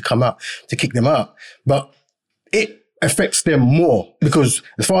 these lot need to come out to kick them out. But it affects them more, because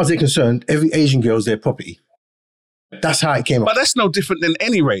as far as they're concerned, every Asian girl is their property. That's how it came up. But that's no different than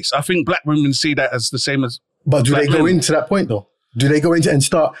any race. I think black women see that as the same as. But do they go into that point though? Do they go into and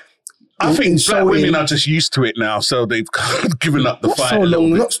start? I think black women are just used to it now, so they've given up the not fight. so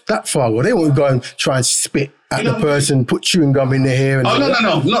long, not that far ago. They won't go and try and spit at the person, put chewing gum in their hair. And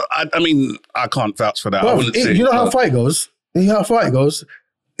No. I mean, I can't vouch for that. Well, I wouldn't say. you know how a fight goes?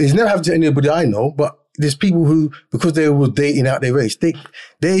 It's never happened to anybody I know, but there's people who, because they were dating out their race,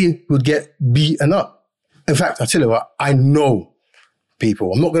 they would get beaten up. In fact, I tell you what, I know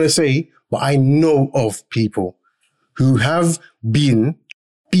people, I'm not going to say, but I know of people who have been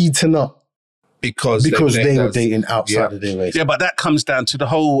beaten up because they were dating outside of their race. Yeah, but that comes down to the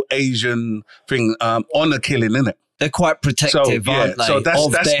whole Asian thing, honor killing, innit? They're quite protective, aren't they, so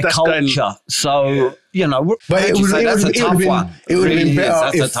that's their culture. So, But it would have been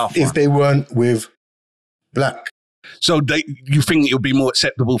better if they weren't with black. So you think it would be more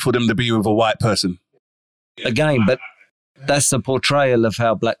acceptable for them to be with a white person? Again, but that's the portrayal of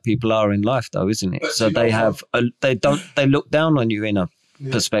how black people are in life, though, isn't it? So they look down on you in a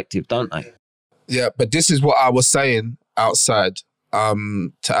perspective, don't they? Yeah, but this is what I was saying outside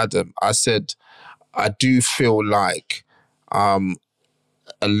to Adam. I said, I do feel like a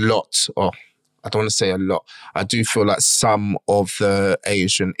lot, or I don't want to say a lot, I do feel like some of the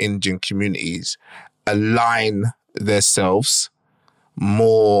Asian Indian communities align themselves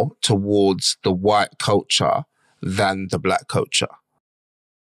more towards the white culture than the black culture.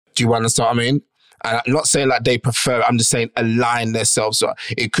 Do you understand what I mean? And I'm not saying like they prefer, I'm just saying align themselves. So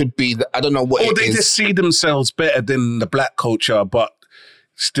it could be that, I don't know what it is. Or they just see themselves better than the black culture, but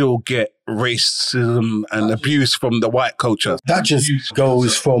still get racism and abuse from the white culture. That just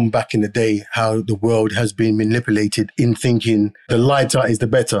goes from back in the day, how the world has been manipulated in thinking the lighter is the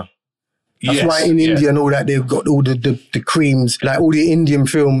better. That's why in India and all that, they've got all the creams, like all the Indian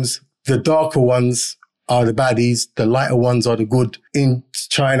films, the darker ones are the baddies, the lighter ones are the good. In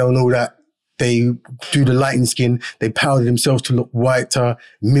China and all that, they do the lightened skin, they powder themselves to look whiter,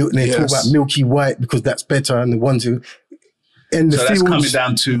 they talk about milky white because that's better, and the ones who... And so that's coming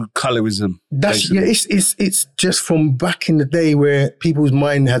down to colorism. It's just from back in the day where people's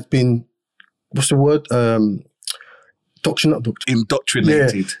mind has been, what's the word?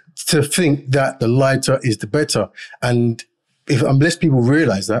 Indoctrinated. Yeah, to think that the lighter is the better. And unless people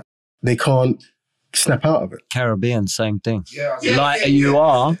realize that, they can't snap out of it. Caribbean, same thing. Lighter you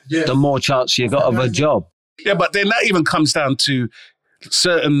are, the more chance you got of a job. Yeah, but then that even comes down to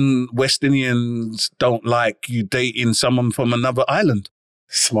certain West Indians don't like you dating someone from another island.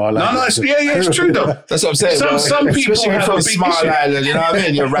 Small No, Island. it's true though. That's what I'm saying. Some people especially have from a big small issue. island, you know what I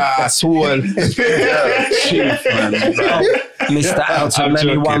mean? You're asshole. Chief, man. Missed out to I'm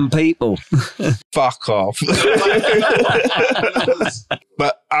many joking. one people. Fuck off.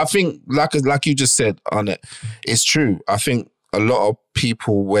 But I think, like you just said, Arnet, it's true. I think a lot of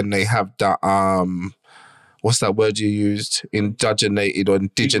people, when they have that, what's that word you used? Indoctrinated or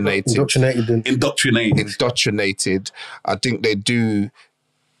indiginated? Indoctrinated. I think they do.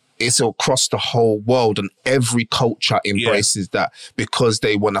 It's across the whole world, and every culture embraces that because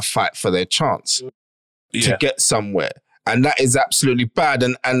they want to fight for their chance to get somewhere. And that is absolutely bad.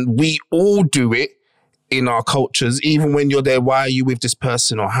 And we all do it in our cultures, even when you're there. Why are you with this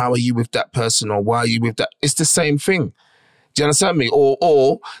person? Or how are you with that person? Or why are you with that? It's the same thing. Do you understand me?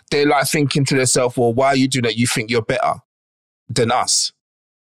 Or they're like thinking to themselves, well, why are you doing that? You think you're better than us.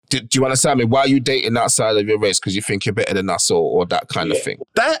 Do you understand me? Why are you dating outside of your race? Because you think you're better than us or that kind of thing.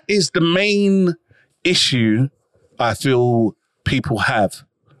 That is the main issue I feel people have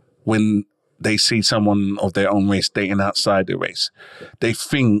when they see someone of their own race dating outside their race. They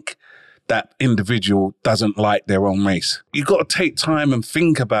think that individual doesn't like their own race. You got to take time and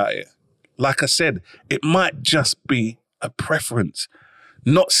think about it. Like I said, it might just be a preference.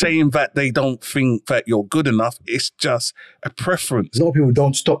 Not saying that they don't think that you're good enough. It's just a preference. A lot of people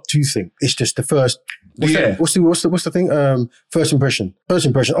don't stop to think. It's just the first. What's the thing? First impression. First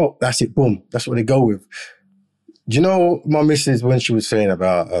impression. Oh, that's it. Boom. That's what they go with. Do you know my missus, when she was saying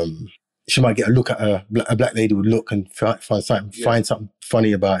about she might get a look at a black lady would look and find something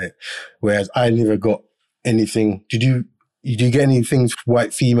funny about it, whereas I never got anything. Did you get any things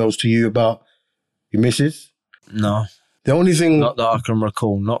white females to you about your missus? No. The only thing... Not that I can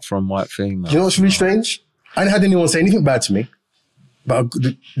recall, not from white females. You know what's really strange? I hadn't had anyone say anything bad to me, but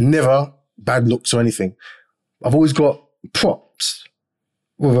never bad looks or anything. I've always got props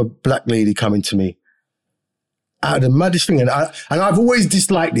with a black lady coming to me. Out of the maddest thing. And I've always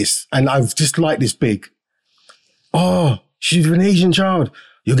disliked this, and I've disliked this big. Oh, she's an Asian child.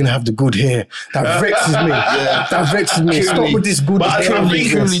 You're going to have the good hair. That vexes me. That vexes me. Stop with this good hair. But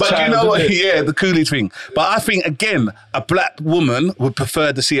you know what? Yeah, the coolie thing. But I think, again, a black woman would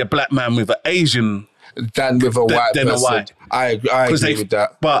prefer to see a black man with an Asian than with a white person. I agree with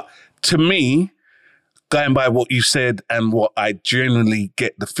that. But to me, going by what you said and what I generally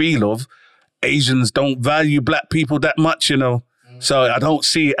get the feel of, Asians don't value black people that much, you know. So I don't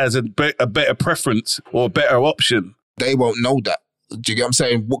see it as a better preference or a better option. They won't know that. Do you get what I'm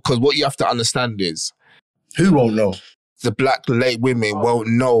saying? Because what you have to understand is... Who won't know? The black women won't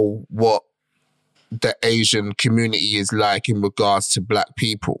know what the Asian community is like in regards to black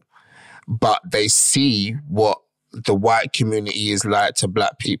people. But they see what the white community is like to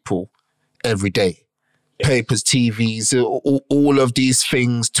black people every day. Papers, TVs, all of these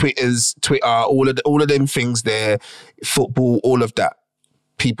things, Twitter, all of them things there, football, all of that.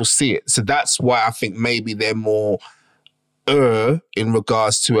 People see it. So that's why I think maybe they're more in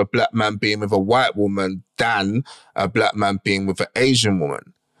regards to a black man being with a white woman than a black man being with an Asian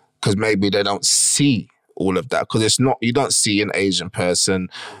woman. Because maybe they don't see all of that. Because you don't see an Asian person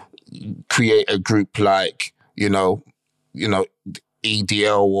create a group like, you know,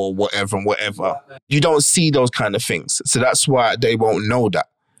 EDL or whatever. You don't see those kind of things. So that's why they won't know that.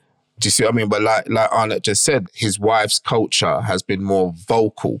 Do you see what I mean? But like Arnet just said, his wife's culture has been more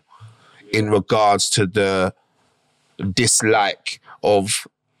vocal in regards to the dislike of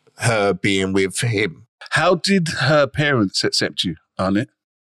her being with him. How did her parents accept you, Arnet?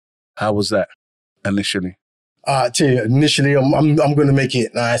 How was that initially? I tell you, initially, I'm going to make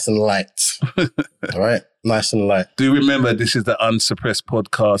it nice and light. All right? Nice and light. Do you remember this is the Unsuppressed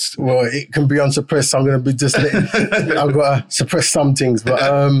podcast? Well, it can be unsuppressed. So I'm going to be just I've got to suppress some things. But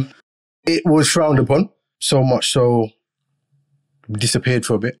it was frowned upon, so much so disappeared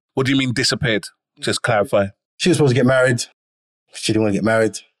for a bit. What do you mean disappeared? Just clarify. She was supposed to get married. She didn't want to get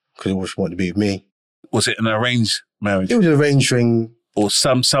married because she wanted to be with me. Was it an arranged marriage? It was an arranged thing. Or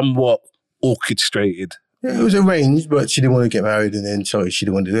somewhat orchestrated? Yeah, it was arranged, but she didn't want to get married, and then so she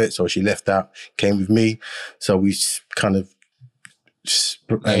didn't want to do it, so she left out, came with me. So we kind of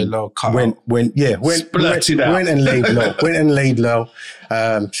went and laid low.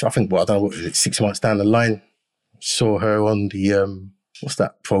 So I think, I don't know, what was it, 6 months down the line, saw her on the, what's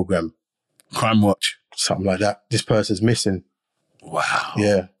that program? Crime Watch. Something like that. This person's missing. Wow.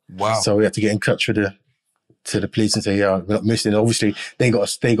 Yeah. Wow. So we had to get in touch with the to the police and say, yeah, we're not missing. Obviously, they got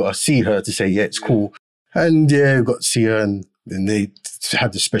to see her to say, yeah, it's cool. And yeah, we got to see her, and they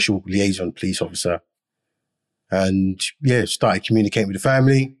had the special liaison police officer. And yeah, started communicating with the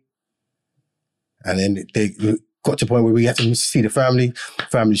family. And then they got to the point where we had to see the family. The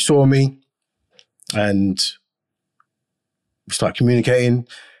family saw me, and we started communicating.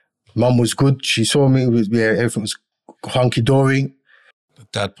 Mum was good. She saw me. Everything was hunky-dory. The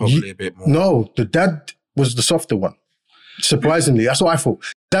dad probably a bit more. No, the dad was the softer one. Surprisingly, that's what I thought.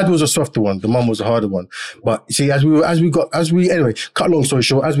 Dad was a softer one. The mum was a harder one. But see, anyway, cut a long story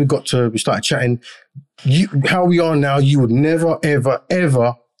short, we started chatting. How we are now, you would never, ever,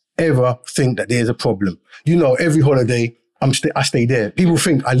 ever, ever think that there's a problem. You know, every holiday, I stay there. People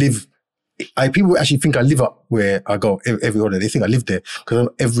think people actually think I live up where I go every holiday. They think I live there because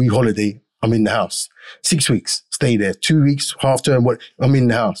every holiday I'm in the house. 6 weeks, stay there. 2 weeks, half term, I'm in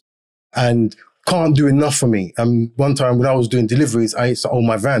the house. And can't do enough for me. One time when I was doing deliveries, I used to own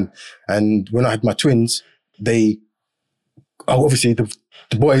my van. And when I had my twins, obviously the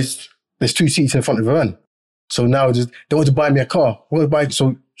boys, there's 2 seats in front of the van. So now they want to buy me a car. They want to buy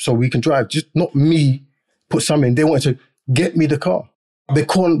so we can drive. Just not me put something. They wanted to get me the car. They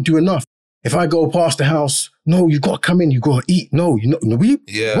can't do enough. If I go past the house, no, you got to come in, you got to eat. No, what, you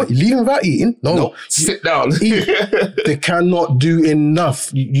leaving without eating? No, sit down. Eat. They cannot do enough.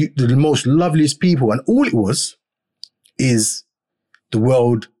 They're the most loveliest people. And all it was is the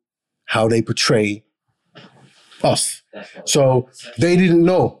world, how they portray us. So they didn't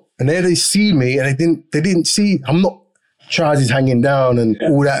know. And there they see me and they didn't see, I'm not trousers hanging down and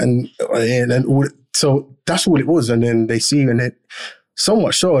all that and all that. So that's all it was. And then they see and it, so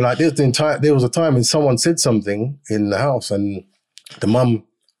much so, like there was a time when someone said something in the house and the mum,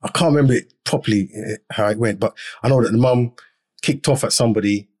 I can't remember it properly how it went, but I know that the mum kicked off at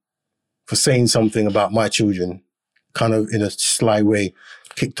somebody for saying something about my children, kind of in a sly way,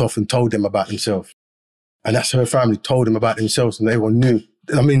 kicked off and told them about themselves. And that's her family told them about themselves and everyone knew.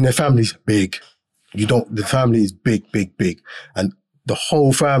 I mean, their family's big. The family is big, big, big. And the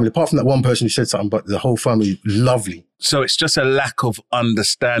whole family, apart from that one person who said something, but the whole family, lovely. So it's just a lack of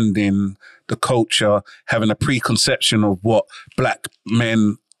understanding the culture, having a preconception of what black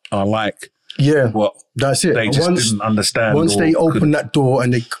men are like. Yeah, what that's it. They just didn't understand. Once they open that door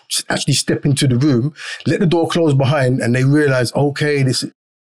and they actually step into the room, let the door close behind and they realize, okay,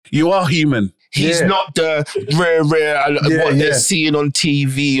 you are human. He's not the rare what they're seeing on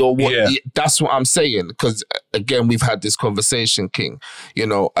TV or what. That's what I'm saying. Because again, we've had this conversation, King. You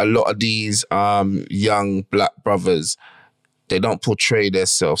know, a lot of these young black brothers, they don't portray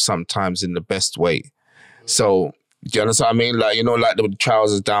themselves sometimes in the best way. So, do you understand what I mean? Like, you know, like the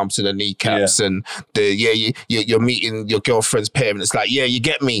trousers down to the kneecaps and you're meeting your girlfriend's parents. It's like, yeah, you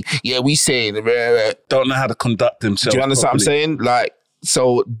get me. Yeah, we saying. Don't know how to conduct themselves. Do you understand properly. what I'm saying? Like,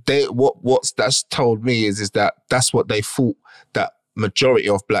 so they what's that's told me is that that's what they thought that majority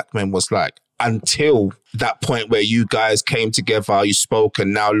of black men was like until that point where you guys came together, you spoke,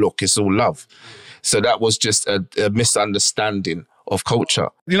 and now look, it's all love. So that was just a misunderstanding of culture.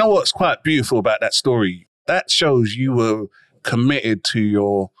 You know what's quite beautiful about that story? That shows you were committed to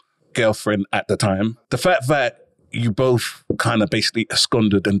your girlfriend at the time. The fact that you both kind of basically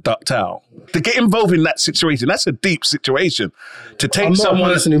absconded and ducked out. To get involved in that situation, that's a deep situation. To take I'm not someone...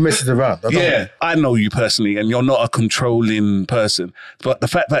 a person who messes around. I know you personally, and you're not a controlling person. But the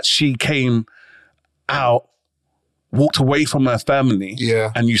fact that she came out, walked away from her family,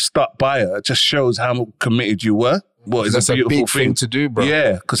 and you stuck by her, just shows how committed you were. Well, it's a beautiful big thing to do, bro.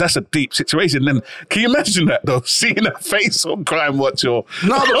 Yeah, because that's a deep situation. Then can you imagine that though? Seeing her face on Crime Watch or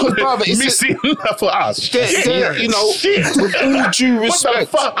because brother, it's missing her for us. You know, with all due respect, what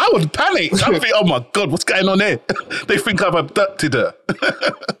the fuck? I would panic. I would think, oh my God, what's going on there? They think I've abducted her.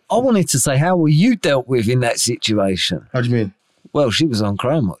 I wanted to say, how were you dealt with in that situation? How do you mean? Well, she was on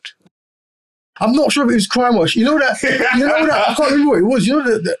Crime Watch. I'm not sure if it was Crime Watch. You know that. I can't remember what it was. You know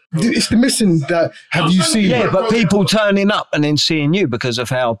that. It's the missing that. Have you seen? Yeah, but people turning up and then seeing you because of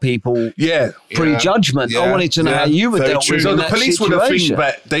how people prejudgment. I wanted to know how you were dealt with. So in the police would have situation.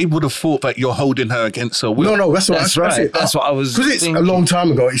 they would have thought that you're holding her against her will. No, that's right. That's what I was. Because it's a long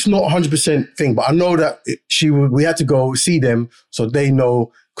time ago. It's not 100% thing, but I know that we had to go see them so they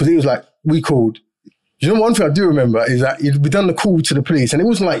know. Because it was like we called. You know, one thing I do remember is that we done the call to the police, and it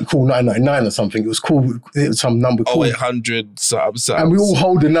wasn't like you call 999 or something. It was some number called 0800 something. And we all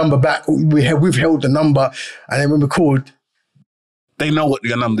hold the number back. We've held the number, and then when we called, they know what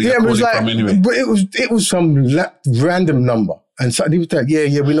your number you're calling from anyway. But it was some random number, and so he was like,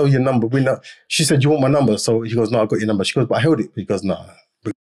 "Yeah, we know your number. We know." She said, "You want my number?" So he goes, "No, I got your number." She goes, "But I held it." He goes, "No."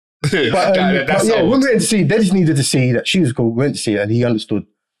 But, That's yeah, old. when we went to see, they just needed to see that she was cool. We went to see her and he understood.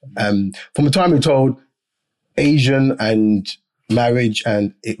 From the time he told Asian and marriage,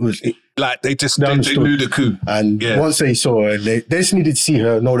 and it Like they understood. knew the coup. And once they saw her, they just needed to see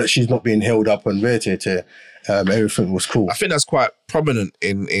her, know that she's not being held up and everything was cool. I think that's quite prominent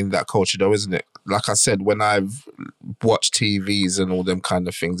in that culture though, isn't it? Like I said, when I've watched TVs and all them kind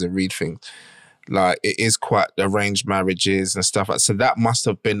of things and read things, like it is quite arranged marriages and stuff. So that must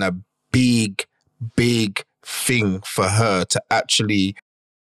have been a big, big thing for her to actually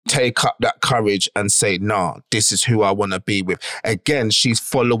take up that courage and say, nah, this is who I want to be with. Again, she's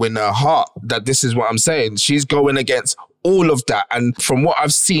following her heart. That this is what I'm saying. She's going against all of that. And from what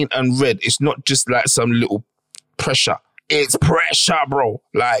I've seen and read, it's not just like some little pressure. It's pressure, bro.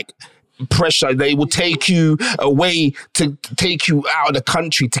 Like pressure. They will take you away to take you out of the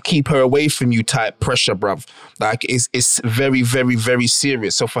country to keep her away from you type pressure, bruv. Like it's very, very, very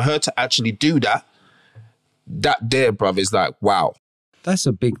serious. So for her to actually do that there, bruv, is like, wow. That's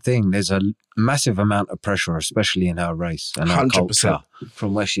a big thing. There's a massive amount of pressure, especially in her race and her 100%. culture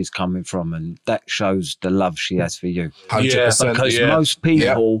from where she's coming from. And that shows the love she has for you. 100%. Because most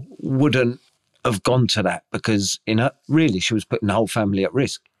people wouldn't have gone to that because really she was putting the whole family at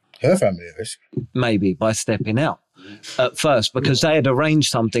risk. Her family at risk? Maybe by stepping out at first because they had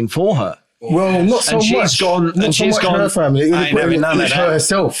arranged something for her. Well, not so And she's much. gone- Not and so she's much gone, her family. It I ain't having none of was that. her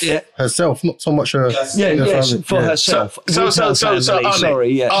herself. Yeah. Herself, not so much her. Yeah, her yes, family. for Yeah. herself. So, With her family, Arnet, sorry,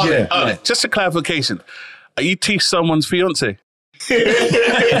 yeah. Arnet, just a clarification. Are you Teeth someone's fiance?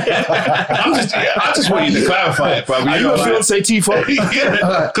 I just want you to clarify it, bro. Are you a fiance, Tifa?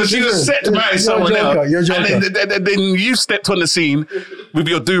 Because you just set to marry someone else, You're a joker. and then you stepped on the scene with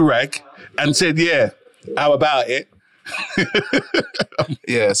your do-rag and said, yeah, how about it?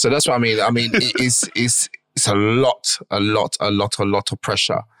 Yeah, so that's what I mean. I mean, it's a lot of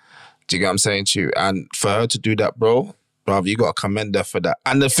pressure. Do you get what I'm saying to you? And for her to do that, bruv, you got to commend her for that.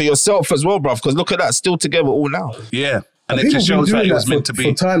 And then for yourself as well, bruv, because look at that, still together all now. Yeah. And it People just been shows that doing it was that meant to be.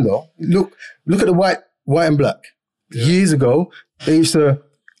 For time though. Look at the white and black. Years ago, they used to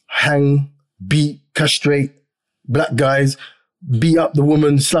hang, beat, castrate black guys, beat up the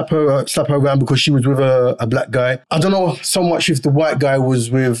woman, slap her around because she was with a black guy. I don't know so much if the white guy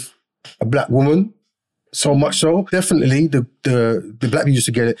was with a black woman, so much so. Definitely the black people used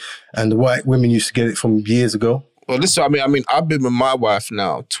to get it and the white women used to get it from years ago. Well, listen, I mean, I've been with my wife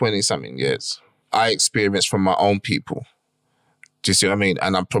now 20-something years. I experienced from my own people. Do you see what I mean?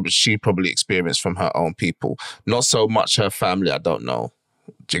 And she probably experienced from her own people. Not so much her family, I don't know.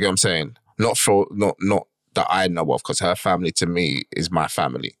 Do you get what I'm saying? Not that I know of, because her family to me is my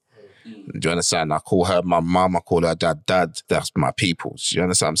family. Do you understand? I call her my mum, I call her dad. That's my people. Do you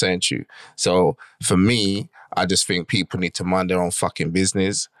understand what I'm saying to you? So for me, I just think people need to mind their own fucking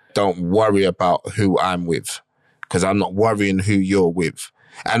business. Don't worry about who I'm with, because I'm not worrying who you're with.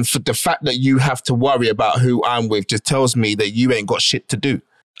 And for the fact that you have to worry about who I'm with just tells me that you ain't got shit to do.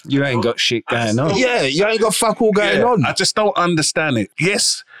 You ain't got shit going on. Yeah, you ain't got fuck all going on. I just don't understand it.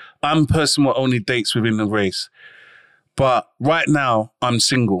 Yes, I'm a person who only dates within the race. But right now, I'm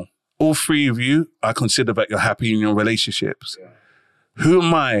single. All three of you, I consider that you're happy in your relationships. Yeah. Who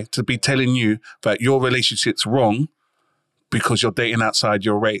am I to be telling you that your relationship's wrong because you're dating outside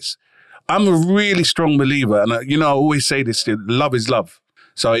your race? I'm a really strong believer, and I always say this, love is love.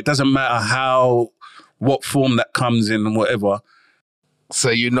 So it doesn't matter what form that comes in and whatever. So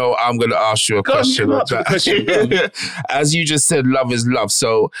I'm going to ask you a question. As you just said, love is love.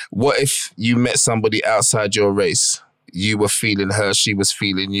 So what if you met somebody outside your race? You were feeling her, she was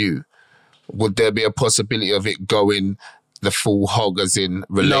feeling you. Would there be a possibility of it going the full hog as in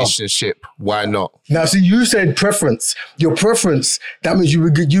relationship? No. Why not? Now, see, you said preference. Your preference, that means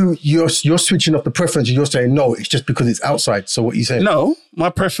you're switching off the preference and you're saying, no, it's just because it's outside. So what are you saying? No, my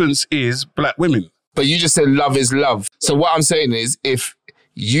preference is black women. But you just said love is love. So what I'm saying is, if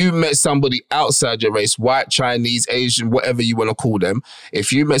you met somebody outside your race, white, Chinese, Asian, whatever you want to call them,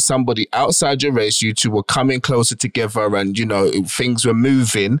 if you met somebody outside your race, you two were coming closer together and, things were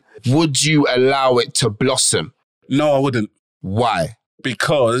moving, would you allow it to blossom? No, I wouldn't. Why?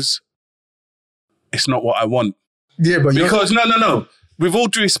 Because it's not what I want. Yeah, but no. With all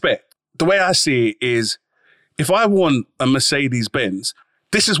due respect, the way I see it is, if I want a Mercedes-Benz,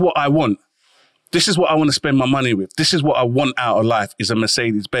 this is what I want. This is what I want to spend my money with. This is what I want out of life, is a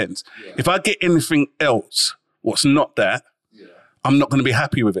Mercedes-Benz. Yeah. If I get anything else, what's not that, I'm not going to be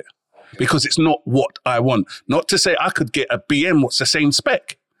happy with it. Because it's not what I want. Not to say I could get a BM what's the same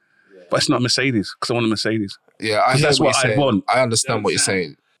spec, but it's not a Mercedes, because I want a Mercedes. Yeah, I hear that's what I want. I understand what you're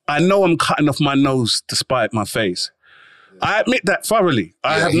saying. I know I'm cutting off my nose to spite my face, I admit that thoroughly.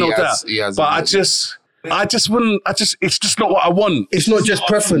 I have no doubt. But I just wouldn't. It's just not what I want. It's not just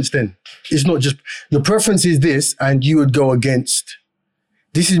preference. Then it's not just your preference is this, and you would go against.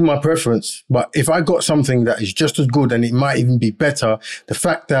 This is my preference, but if I got something that is just as good and it might even be better, the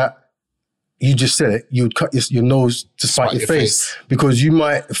fact that you just said it, you would cut your nose to spite your face because you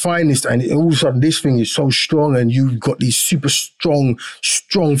might find this and all of a sudden this thing is so strong and you've got these super strong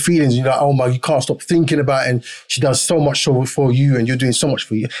feelings. You're like, oh my, you can't stop thinking about it. And she does so much for you and you're doing so much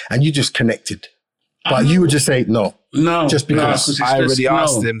for you and you just connected. But you would just say no. Just because. I already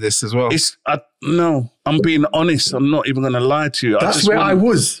asked him this as well. No, I'm being honest. I'm not even going to lie to you. That's where I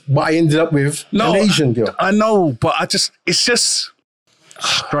was, but I ended up with an Asian girl. I know, but it's just...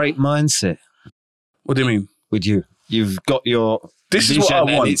 Straight mindset. What do you mean? With you. You've got your this vision is what I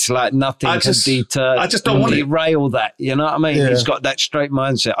want. and it's like nothing can deter. I just don't want it. Derail that. You know what I mean? Yeah. He's got that straight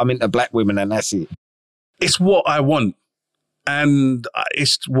mindset. I'm into black women and that's it. It's what I want. And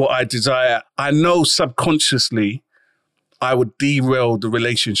it's what I desire. I know subconsciously I would derail the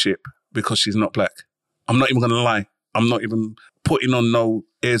relationship because she's not black. I'm not even going to lie. I'm not even putting on no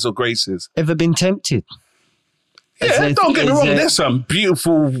airs or graces. Ever been tempted? Yeah, don't get me wrong. There's some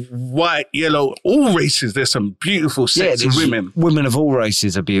beautiful white, yellow, all races. There's some beautiful, sexy women. Women of all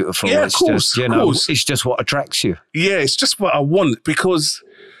races are beautiful. Yeah, it's of course, just, it's just what attracts you. Yeah, it's just what I want because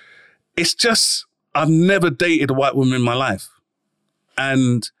it's just, I've never dated a white woman in my life.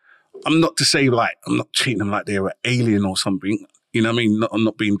 And I'm not to say like, I'm not treating them like they're an alien or something. You know what I mean? I'm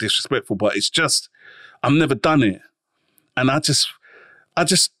not being disrespectful, but it's just, I've never done it. And I just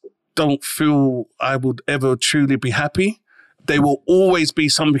don't feel I would ever truly be happy. There will always be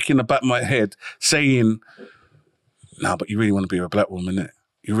something in the back of my head saying, no, but you really want to be with a black woman, innit?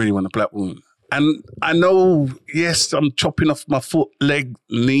 You really want a black woman. And I know, yes, I'm chopping off my foot, leg,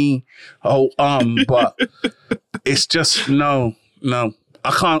 knee, whole arm, but it's just, no.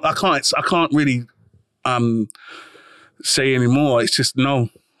 I can't really say anymore. It's just no.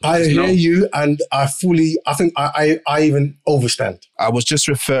 I hear you, and I think I even overstand. I was just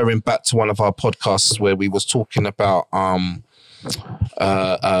referring back to one of our podcasts where we was talking about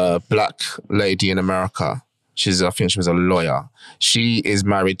a black lady in America. I think she was a lawyer. She is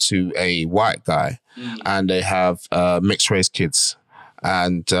married to a white guy, and they have mixed race kids.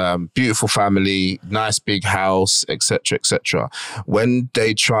 And beautiful family, nice big house, etc., etc. When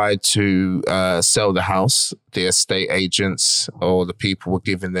they tried to sell the house, the estate agents or the people were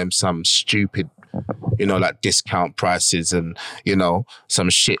giving them some stupid, like discount prices and, some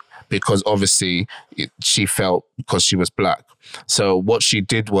shit because obviously she felt because she was black. So what she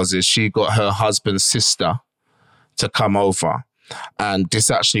did was she got her husband's sister to come over. And this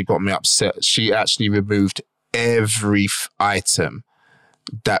actually got me upset. She actually removed every item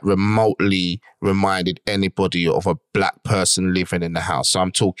that remotely reminded anybody of a black person living in the house. So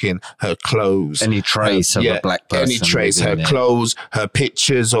I'm talking her clothes. Any trace of a black person. Any trace, her clothes, her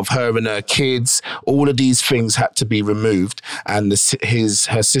pictures of her and her kids. All of these things had to be removed. And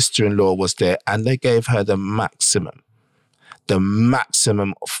her sister-in-law was there and they gave her the maximum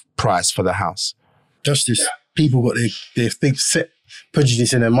price for the house. Justice. People got their set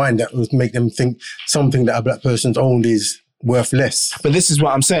prejudice in their mind that would make them think something that a black person's owned is worth less. But this is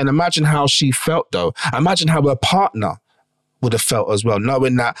what I'm saying. Imagine how she felt though. Imagine how her partner would have felt as well,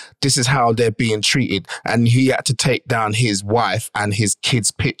 knowing that this is how they're being treated. And he had to take down his wife and his kids'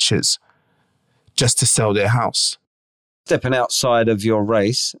 pictures just to sell their house. Stepping outside of your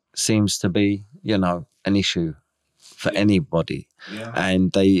race seems to be, an issue for anybody. Yeah.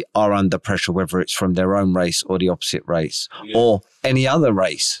 And they are under pressure, whether it's from their own race or the opposite race or any other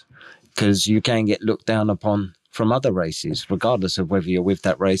race, because you can get looked down upon from other races, regardless of whether you're with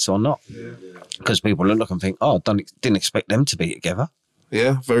that race or not. Because people look and think, didn't expect them to be together.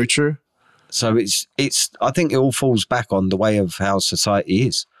 Yeah, very true. So I think it all falls back on the way of how society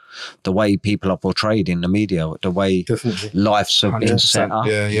is, the way people are portrayed in the media, the way lives have been set up.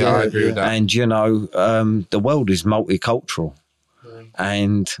 Yeah, I agree with that. And, the world is multicultural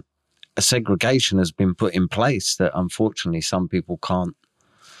and a segregation has been put in place that unfortunately some people can't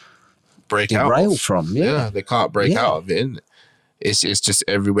derail from. Yeah, they can't break out of it, isn't it? It's just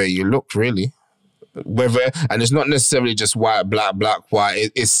everywhere you look, really. And it's not necessarily just white, black,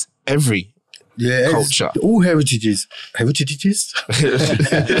 white. It's every culture. All heritages. They're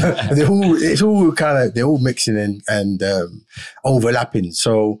all mixing and overlapping.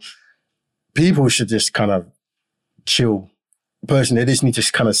 So people should just kind of chill. Personally, they just need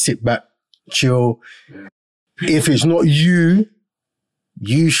to kind of sit back, chill. If it's not you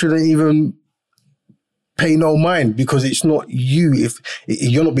shouldn't even pay no mind because it's not you. If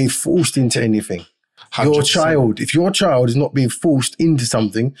you're not being forced into anything. Your 100%. child, if your child is not being forced into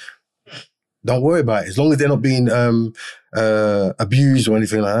something, don't worry about it. As long as they're not being abused or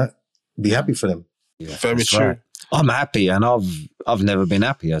anything like that, be happy for them. Very That's true. right. I'm happy, and I've never been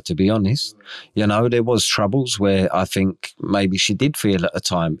happier, to be honest. You know, there was troubles where I think maybe she did feel at a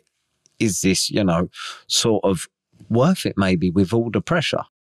time, is this, you know, sort of worth it maybe with all the pressure?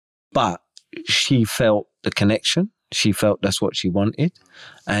 But she felt the connection. She felt that's what she wanted,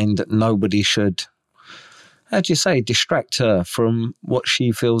 and nobody should, how do you say, distract her from what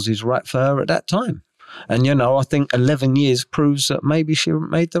she feels is right for her at that time. And, you know, I think 11 years proves that maybe she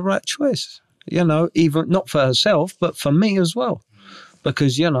made the right choice. You know, even not for herself, but for me as well.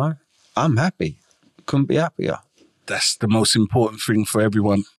 Because, you know, I'm happy. Couldn't be happier. That's the most important thing for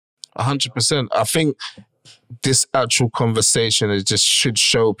everyone. 100%. I think this actual conversation is just should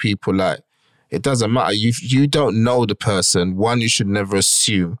show people like it doesn't matter. You don't know the person. One, you should never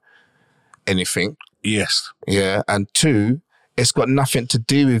assume anything. Yes. Yeah. And two, it's got nothing to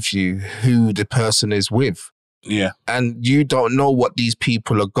do with you who the person is with. Yeah. And you don't know what these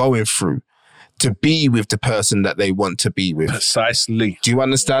people are going through to be with the person that they want to be with. Precisely. Do you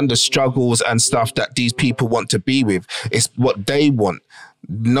understand the struggles and stuff that these people want to be with? It's what they want.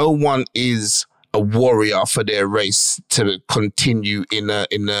 No one is a warrior for their race to continue in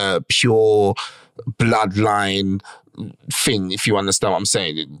a pure bloodline thing, if you understand what I'm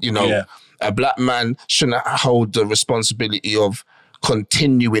saying. You know, a black man shouldn't hold the responsibility of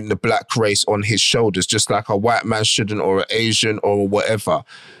continuing the black race on his shoulders, just like a white man shouldn't, or an Asian or whatever.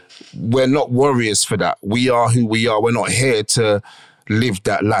 We're not warriors for that. We are who we are. We're not here to live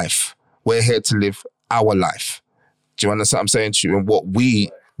that life. We're here to live our life. Do you understand what I'm saying to you? And what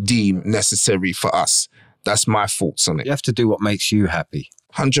we deem necessary for us. That's my thoughts on it. You have to do what makes you happy.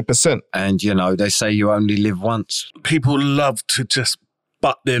 100%. And, you know, they say you only live once. People love to just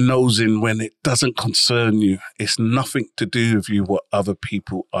butt their nose in when it doesn't concern you. It's nothing to do with you what other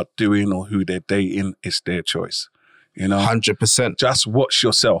people are doing or who they're dating. It's their choice. You know, 100%. Just watch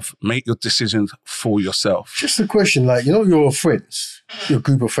yourself. Make your decisions for yourself. Just a question, like, you know, your friends, your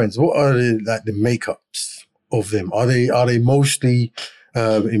group of friends, what are the makeups of them? Are they mostly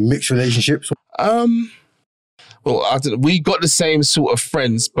in mixed relationships? Well, we got the same sort of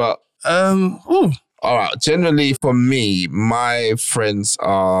friends, but all right. Generally, for me, my friends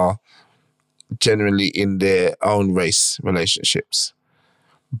are generally in their own race relationships,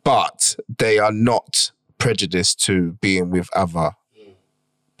 but they are not prejudiced to being with other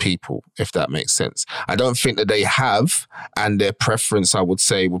people, if that makes sense. I don't think that they have, and their preference, I would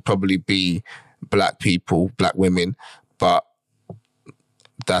say, would probably be black people, black women, but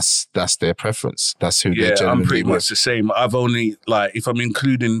that's their preference. That's who they're generally I'm pretty with. much the same. I've only, like, if I'm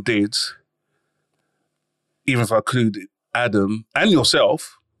including Dids, even if I include Adam and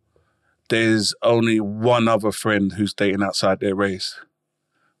yourself, there's only one other friend who's dating outside their race.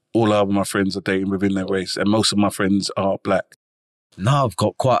 All of my friends are dating within their race, and most of my friends are black. No, I've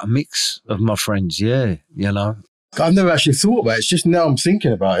got quite a mix of my friends, yeah, you know. I've never actually thought about it. It's just now I'm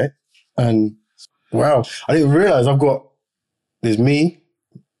thinking about it. And wow, I didn't realise there's me,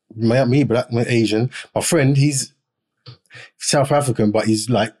 black, Asian. My friend, he's South African, but he's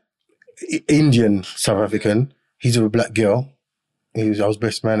like Indian South African. He's with a black girl. I was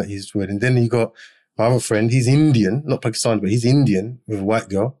best man at his wedding. Then you got my other friend, he's Indian, not Pakistani, but he's Indian with a white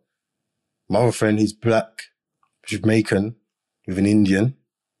girl. My other friend, he's black, Jamaican, with an Indian.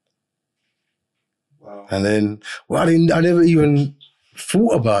 Wow. And then, I never even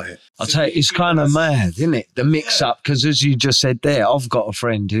thought about it. I'll tell you, it's kind of mad, isn't it? The mix up, because as you just said there, I've got a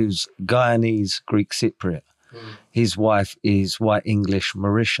friend who's Guyanese Greek Cypriot. His wife is white English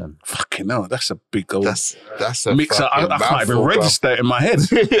Mauritian. Fucking hell, that's a big old That's a mix up. I can't even mouthful, register it in my head.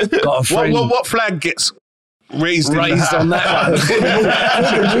 Got a friend What flag gets raised on that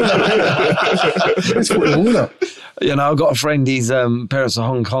one. You know, I've got a friend, he's parents of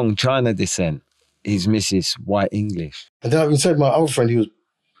Hong Kong, China descent. His missus, white English. And then I've said my other friend, he was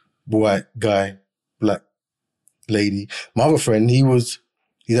white guy, black lady. My other friend, he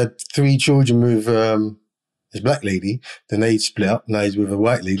had 3 children with this black lady. Then they split up. Now he's with a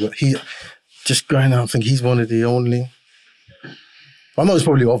white lady. But he just going out, I think he's one of the only. I know there's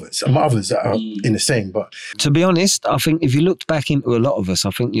probably others. Others that are in the same, but To be honest, I think if you looked back into a lot of us,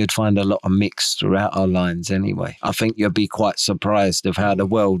 I think you'd find a lot of mix throughout our lines anyway. I think you'd be quite surprised of how the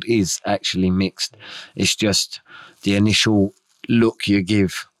world is actually mixed. It's just the initial look you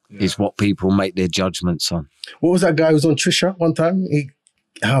give is what people make their judgments on. what was that guy who was on Trisha one time?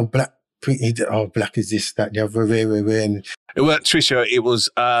 Black is this, that, the other, and It weren't Trisha, it was,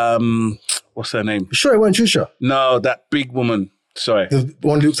 what's her name? sure it wasn't Trisha. No, that big woman. Sorry. The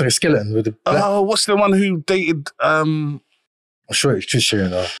one who looks like a skeleton with the black. Oh, what's the one who dated? I'm sure it's Trish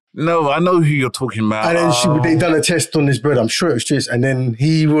now. No, I know who you're talking about. And then they done a test on his brother. I'm sure it was Trish. And then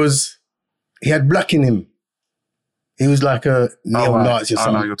he had black in him. He was like a neo-Nazi or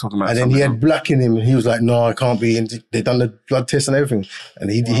something. I know you're talking about. And then he had black in him, and he was like, "No, I can't be." And they done the blood test and everything,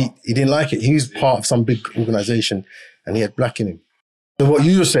 and he didn't like it. He was part of some big organization, and he had black in him. So what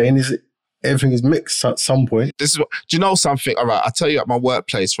you were saying is everything is mixed at some point. This is what, do you know something? All right, I'll tell you at my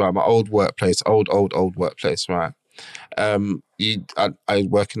workplace, right? My old workplace, old workplace, right? I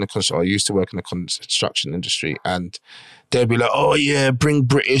work in I used to work in the construction industry, and they'd be like, "Oh yeah, bring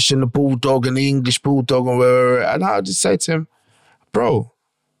British and the bulldog and the English bulldog," and I would just say to him, "Bro,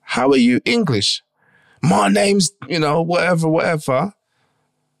 how are you English? My name's, whatever.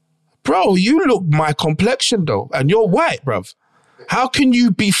 Bro, you look my complexion though, and you're white, bruv. How can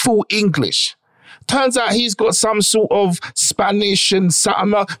you be full English? Turns out he's got some sort of Spanish and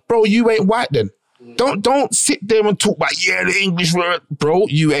something. Bro, you ain't white then. Don't sit there and talk about, the English word. Bro,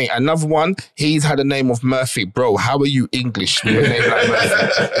 you ain't. Another one, he's had a name of Murphy. Bro, how are you English? With a name like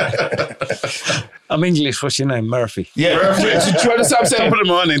Murphy. I'm English, what's your name? Murphy. Yeah. Murphy. Do you understand what I'm saying? Put them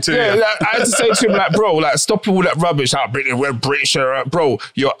on into I had to say to him, like, bro, like, stop all that rubbish. We're British. Bro,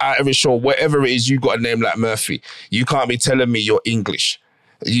 you're Irish or whatever it is, you got a name like Murphy. You can't be telling me you're English.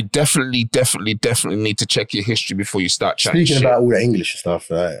 You definitely need to check your history before you start chatting Speaking about all that English and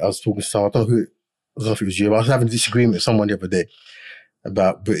stuff, right, I was talking to someone, I don't know if it was you, but I was having a disagreement with someone the other day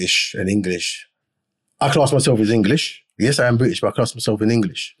about British and English. I class myself as English. Yes, I am British, but I class myself in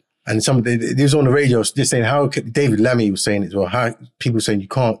English. And they was on the radio just saying how David Lammy was saying it as well. How people were saying you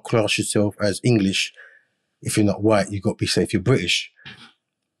can't class yourself as English if you're not white. You've got to be safe. You're British.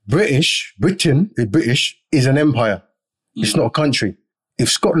 Britain is an empire. It's not a country. If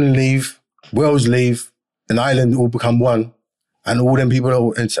Scotland leave, Wales leave, and Ireland all become one, and all them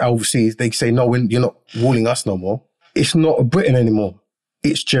people overseas, they say, no, you're not ruling us no more. It's not a Britain anymore.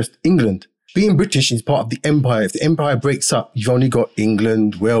 It's just England. Being British is part of the empire. If the empire breaks up, you've only got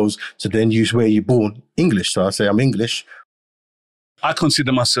England, Wales, so then where you're born. English. So I say I'm English. I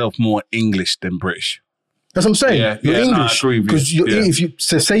consider myself more English than British. That's what I'm saying. You're English. No, I agree with you. Because if you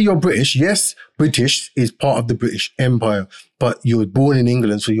say you're British, yes, British is part of the British Empire, but you're born in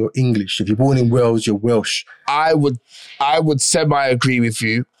England, so you're English. If you're born in Wales, you're Welsh. I would semi-agree with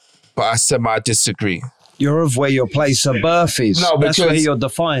you, but I semi-disagree. You're of where your place of birth is. No, because, that's where you're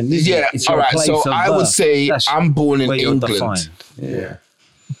defined, isn't it? It's all your right. place So of I birth. would say That's I'm born in where you're England. defined. Yeah.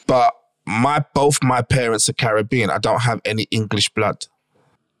 But both my parents are Caribbean. I don't have any English blood.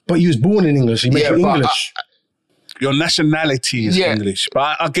 But you was born in English. You make it English. Your nationality is English,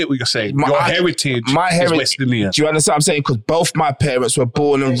 but I get what you're saying. Your heritage is West Indian. Do you understand what I'm saying? Because both my parents were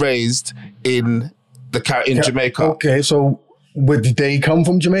born and raised in Jamaica. Okay, so where did they come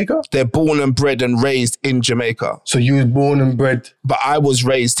from? Jamaica? They're born and bred and raised in Jamaica. So you was born and bred? But I was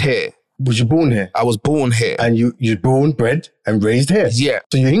raised here. Was you born here? I was born here. And you're born, bred, and raised here? Yeah.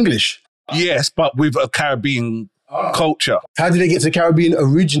 So you're English? Yes, but with a Caribbean culture. How did they get to the Caribbean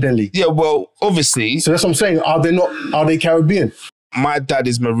originally? Yeah, well, obviously. So that's what I'm saying. Are they Caribbean? My dad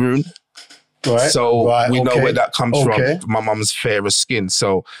is maroon. Right. So we know where that comes from. My mum's fairer skin.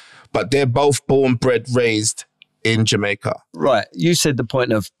 So, but they're both born, bred, raised in Jamaica. Right. You said the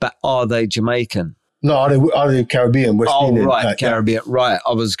point of, but are they Jamaican? No, are they Caribbean? West Indian? Right, like, Caribbean. Yeah. Right.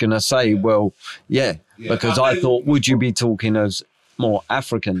 I was going to say, well, yeah, because I thought, would you be talking as more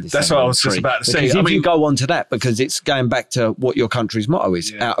African? That's what I was just about to say. If you go on to that, because it's going back to what your country's motto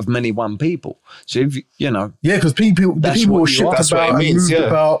is, out of many, one people. So, if yeah, because the people were shipped about and moved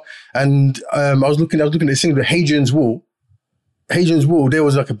about. And I was looking at this thing, the Hadrian's Wall. Hadrian's Wall, there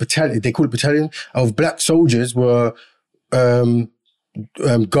was like a battalion, they called it battalion, of black soldiers were guarding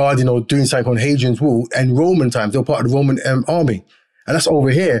or doing something on Hadrian's Wall. And Roman times, they were part of the Roman army. And that's over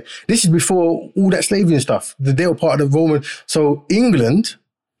here. This is before all that slavery and stuff. They were part of the Roman. So England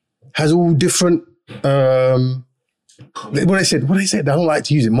has all different, what they said, I don't like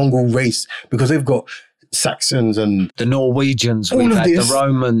to use it, Mongol race, because they've got Saxons and the Norwegians, we've had the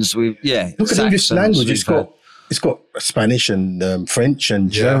Romans, look at the English language. It's got Spanish and French and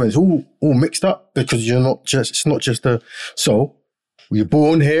German. It's all mixed up because it's not just so you're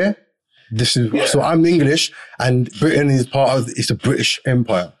born here. So I'm English, and Britain is it's a British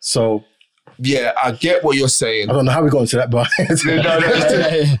Empire. So yeah, I get what you're saying. I don't know how we got into that, but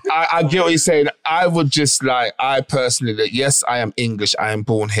I get what you're saying. I would just I personally, yes, I am English. I am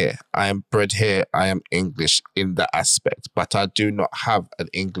born here. I am bred here. I am English in that aspect, but I do not have an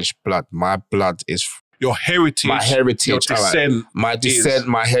English blood. My blood is your heritage. My heritage, your descent. My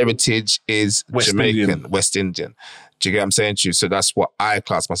heritage is West Indian. Do you get what I'm saying to you? So that's what I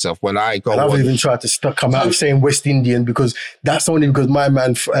class myself. When I go And I've on, even tried to come out of saying West Indian because that's only because my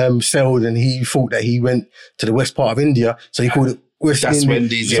man sailed and he thought that he went to the west part of India, so he called it West That's Indian.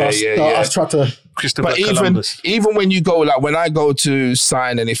 Wendy's, So yeah. I tried to... Christopher but Columbus. even when you go, like when I go to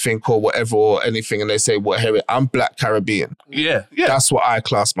sign anything or whatever or anything and they say, what, here, I'm Black Caribbean. Yeah. That's what I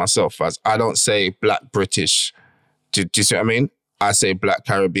class myself as. I don't say Black British. Do you see what I mean? I say Black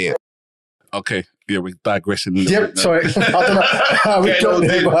Caribbean. Okay. Yeah, we're digressing a little Yep, bit now. sorry. I don't know how we got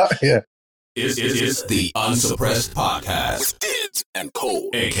there, but yeah. It's the Unsuppressed Podcast. Dids and Cole,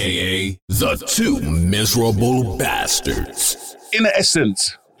 a.k.a. the two miserable bastards. In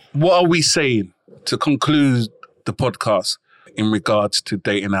essence, what are we saying to conclude the podcast in regards to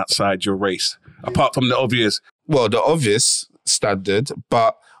dating outside your race? Apart from the obvious. Well, the obvious standard,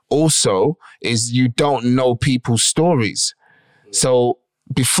 but also is you don't know people's stories. So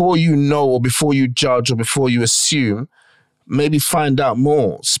before you know or before you judge or before you assume, maybe find out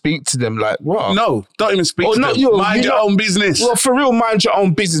more. Speak to them like, what? No, don't even speak Or to not them. Mind your own business. Well, for real, mind your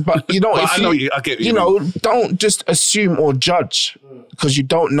own business. But you know, But if I know you, I get what you you know, don't just assume or judge because you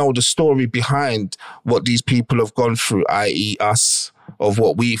don't know the story behind what these people have gone through, i.e. us, of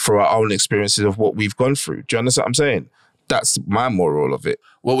what we, through our own experiences of what we've gone through. Do you understand what I'm saying? That's my moral of it.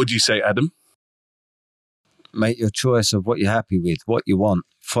 What would you say, Adam? Make your choice of what you're happy with, what you want.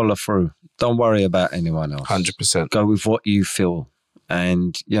 Follow through. Don't worry about anyone else. 100%. Go with what you feel.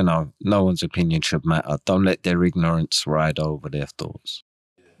 And, you know, no one's opinion should matter. Don't let their ignorance ride over their thoughts.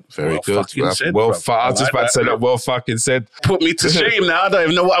 Very Well good. fucking said, Well, bro. I was just I like about to say that. that. Well fucking said. Put me to shame now. I don't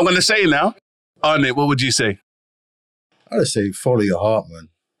even know what I'm going to say now. Arnet, what would you say? I just say follow your heart, man.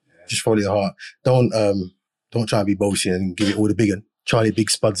 Just follow your heart. Don't try and be bossy and give it all the big and Charlie Big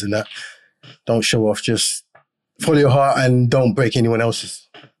Spuds and that. Don't show off. Just follow your heart and don't break anyone else's,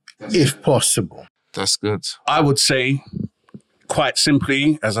 if possible. That's good. I would say, quite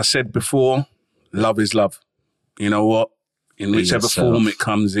simply, as I said before, love is love. You know what? In Be whichever yourself. form it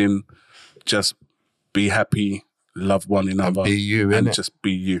comes in, just be happy, love one another. be you, and innit? just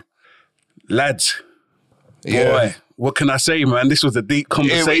be you. Lads, Yeah. boy, what can I say, man? This was a deep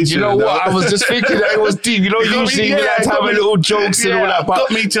conversation. You know what? I was just thinking that it was deep. You know, It got me- usually we yeah, like it to got have a me- little jokes and all that. But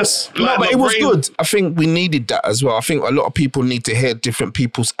got me just no, like but my it was brain- good. I think we needed that as well. I think a lot of people need to hear different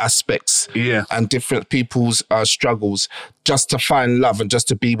people's aspects Yeah. and different people's struggles just to find love and just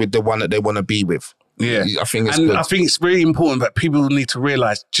to be with the one that they want to be with. Yeah, I think it's and good. I think it's really important that people need to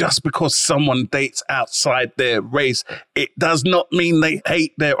realize just because someone dates outside their race, it does not mean they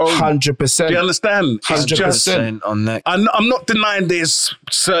hate their own. 100%. Do you understand? It's just 100%. On that. I'm not denying there's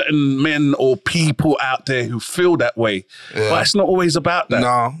certain men or people out there who feel that way, but it's not always about that.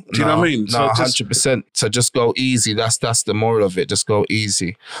 No, Do you know what I mean? No, just- 100%. So just go easy. That's the moral of it. Just go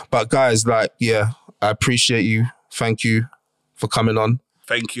easy. But guys, like, yeah, I appreciate you. Thank you for coming on.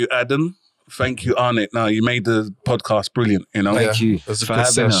 Thank you, Adam. Thank you, Arnet. Now, you made the podcast brilliant, you know? Thank you it was a for good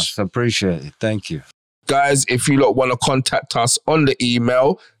having sesh. us. I appreciate it. Thank you. Guys, if you lot want to contact us on the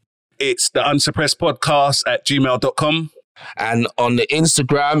email It's the Unsuppressed Podcast at gmail.com. and on the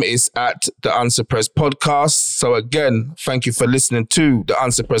Instagram, it's at the Unsuppressed Podcast. So again, thank you for listening to the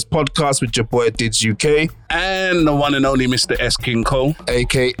Unsuppressed Podcast with your boy Dids UK, And the one and only Mr. S. King Cole.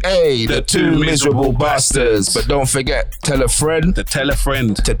 aka the two miserable bastards. But don't forget, tell a friend To tell a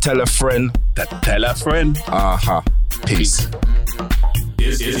friend. to tell a friend. To tell a friend. Peace.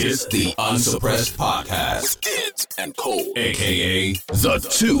 It's the Unsuppressed Podcast. Dids and Cole, a.k.a. the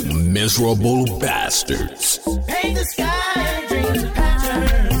two miserable bastards. Paint the sky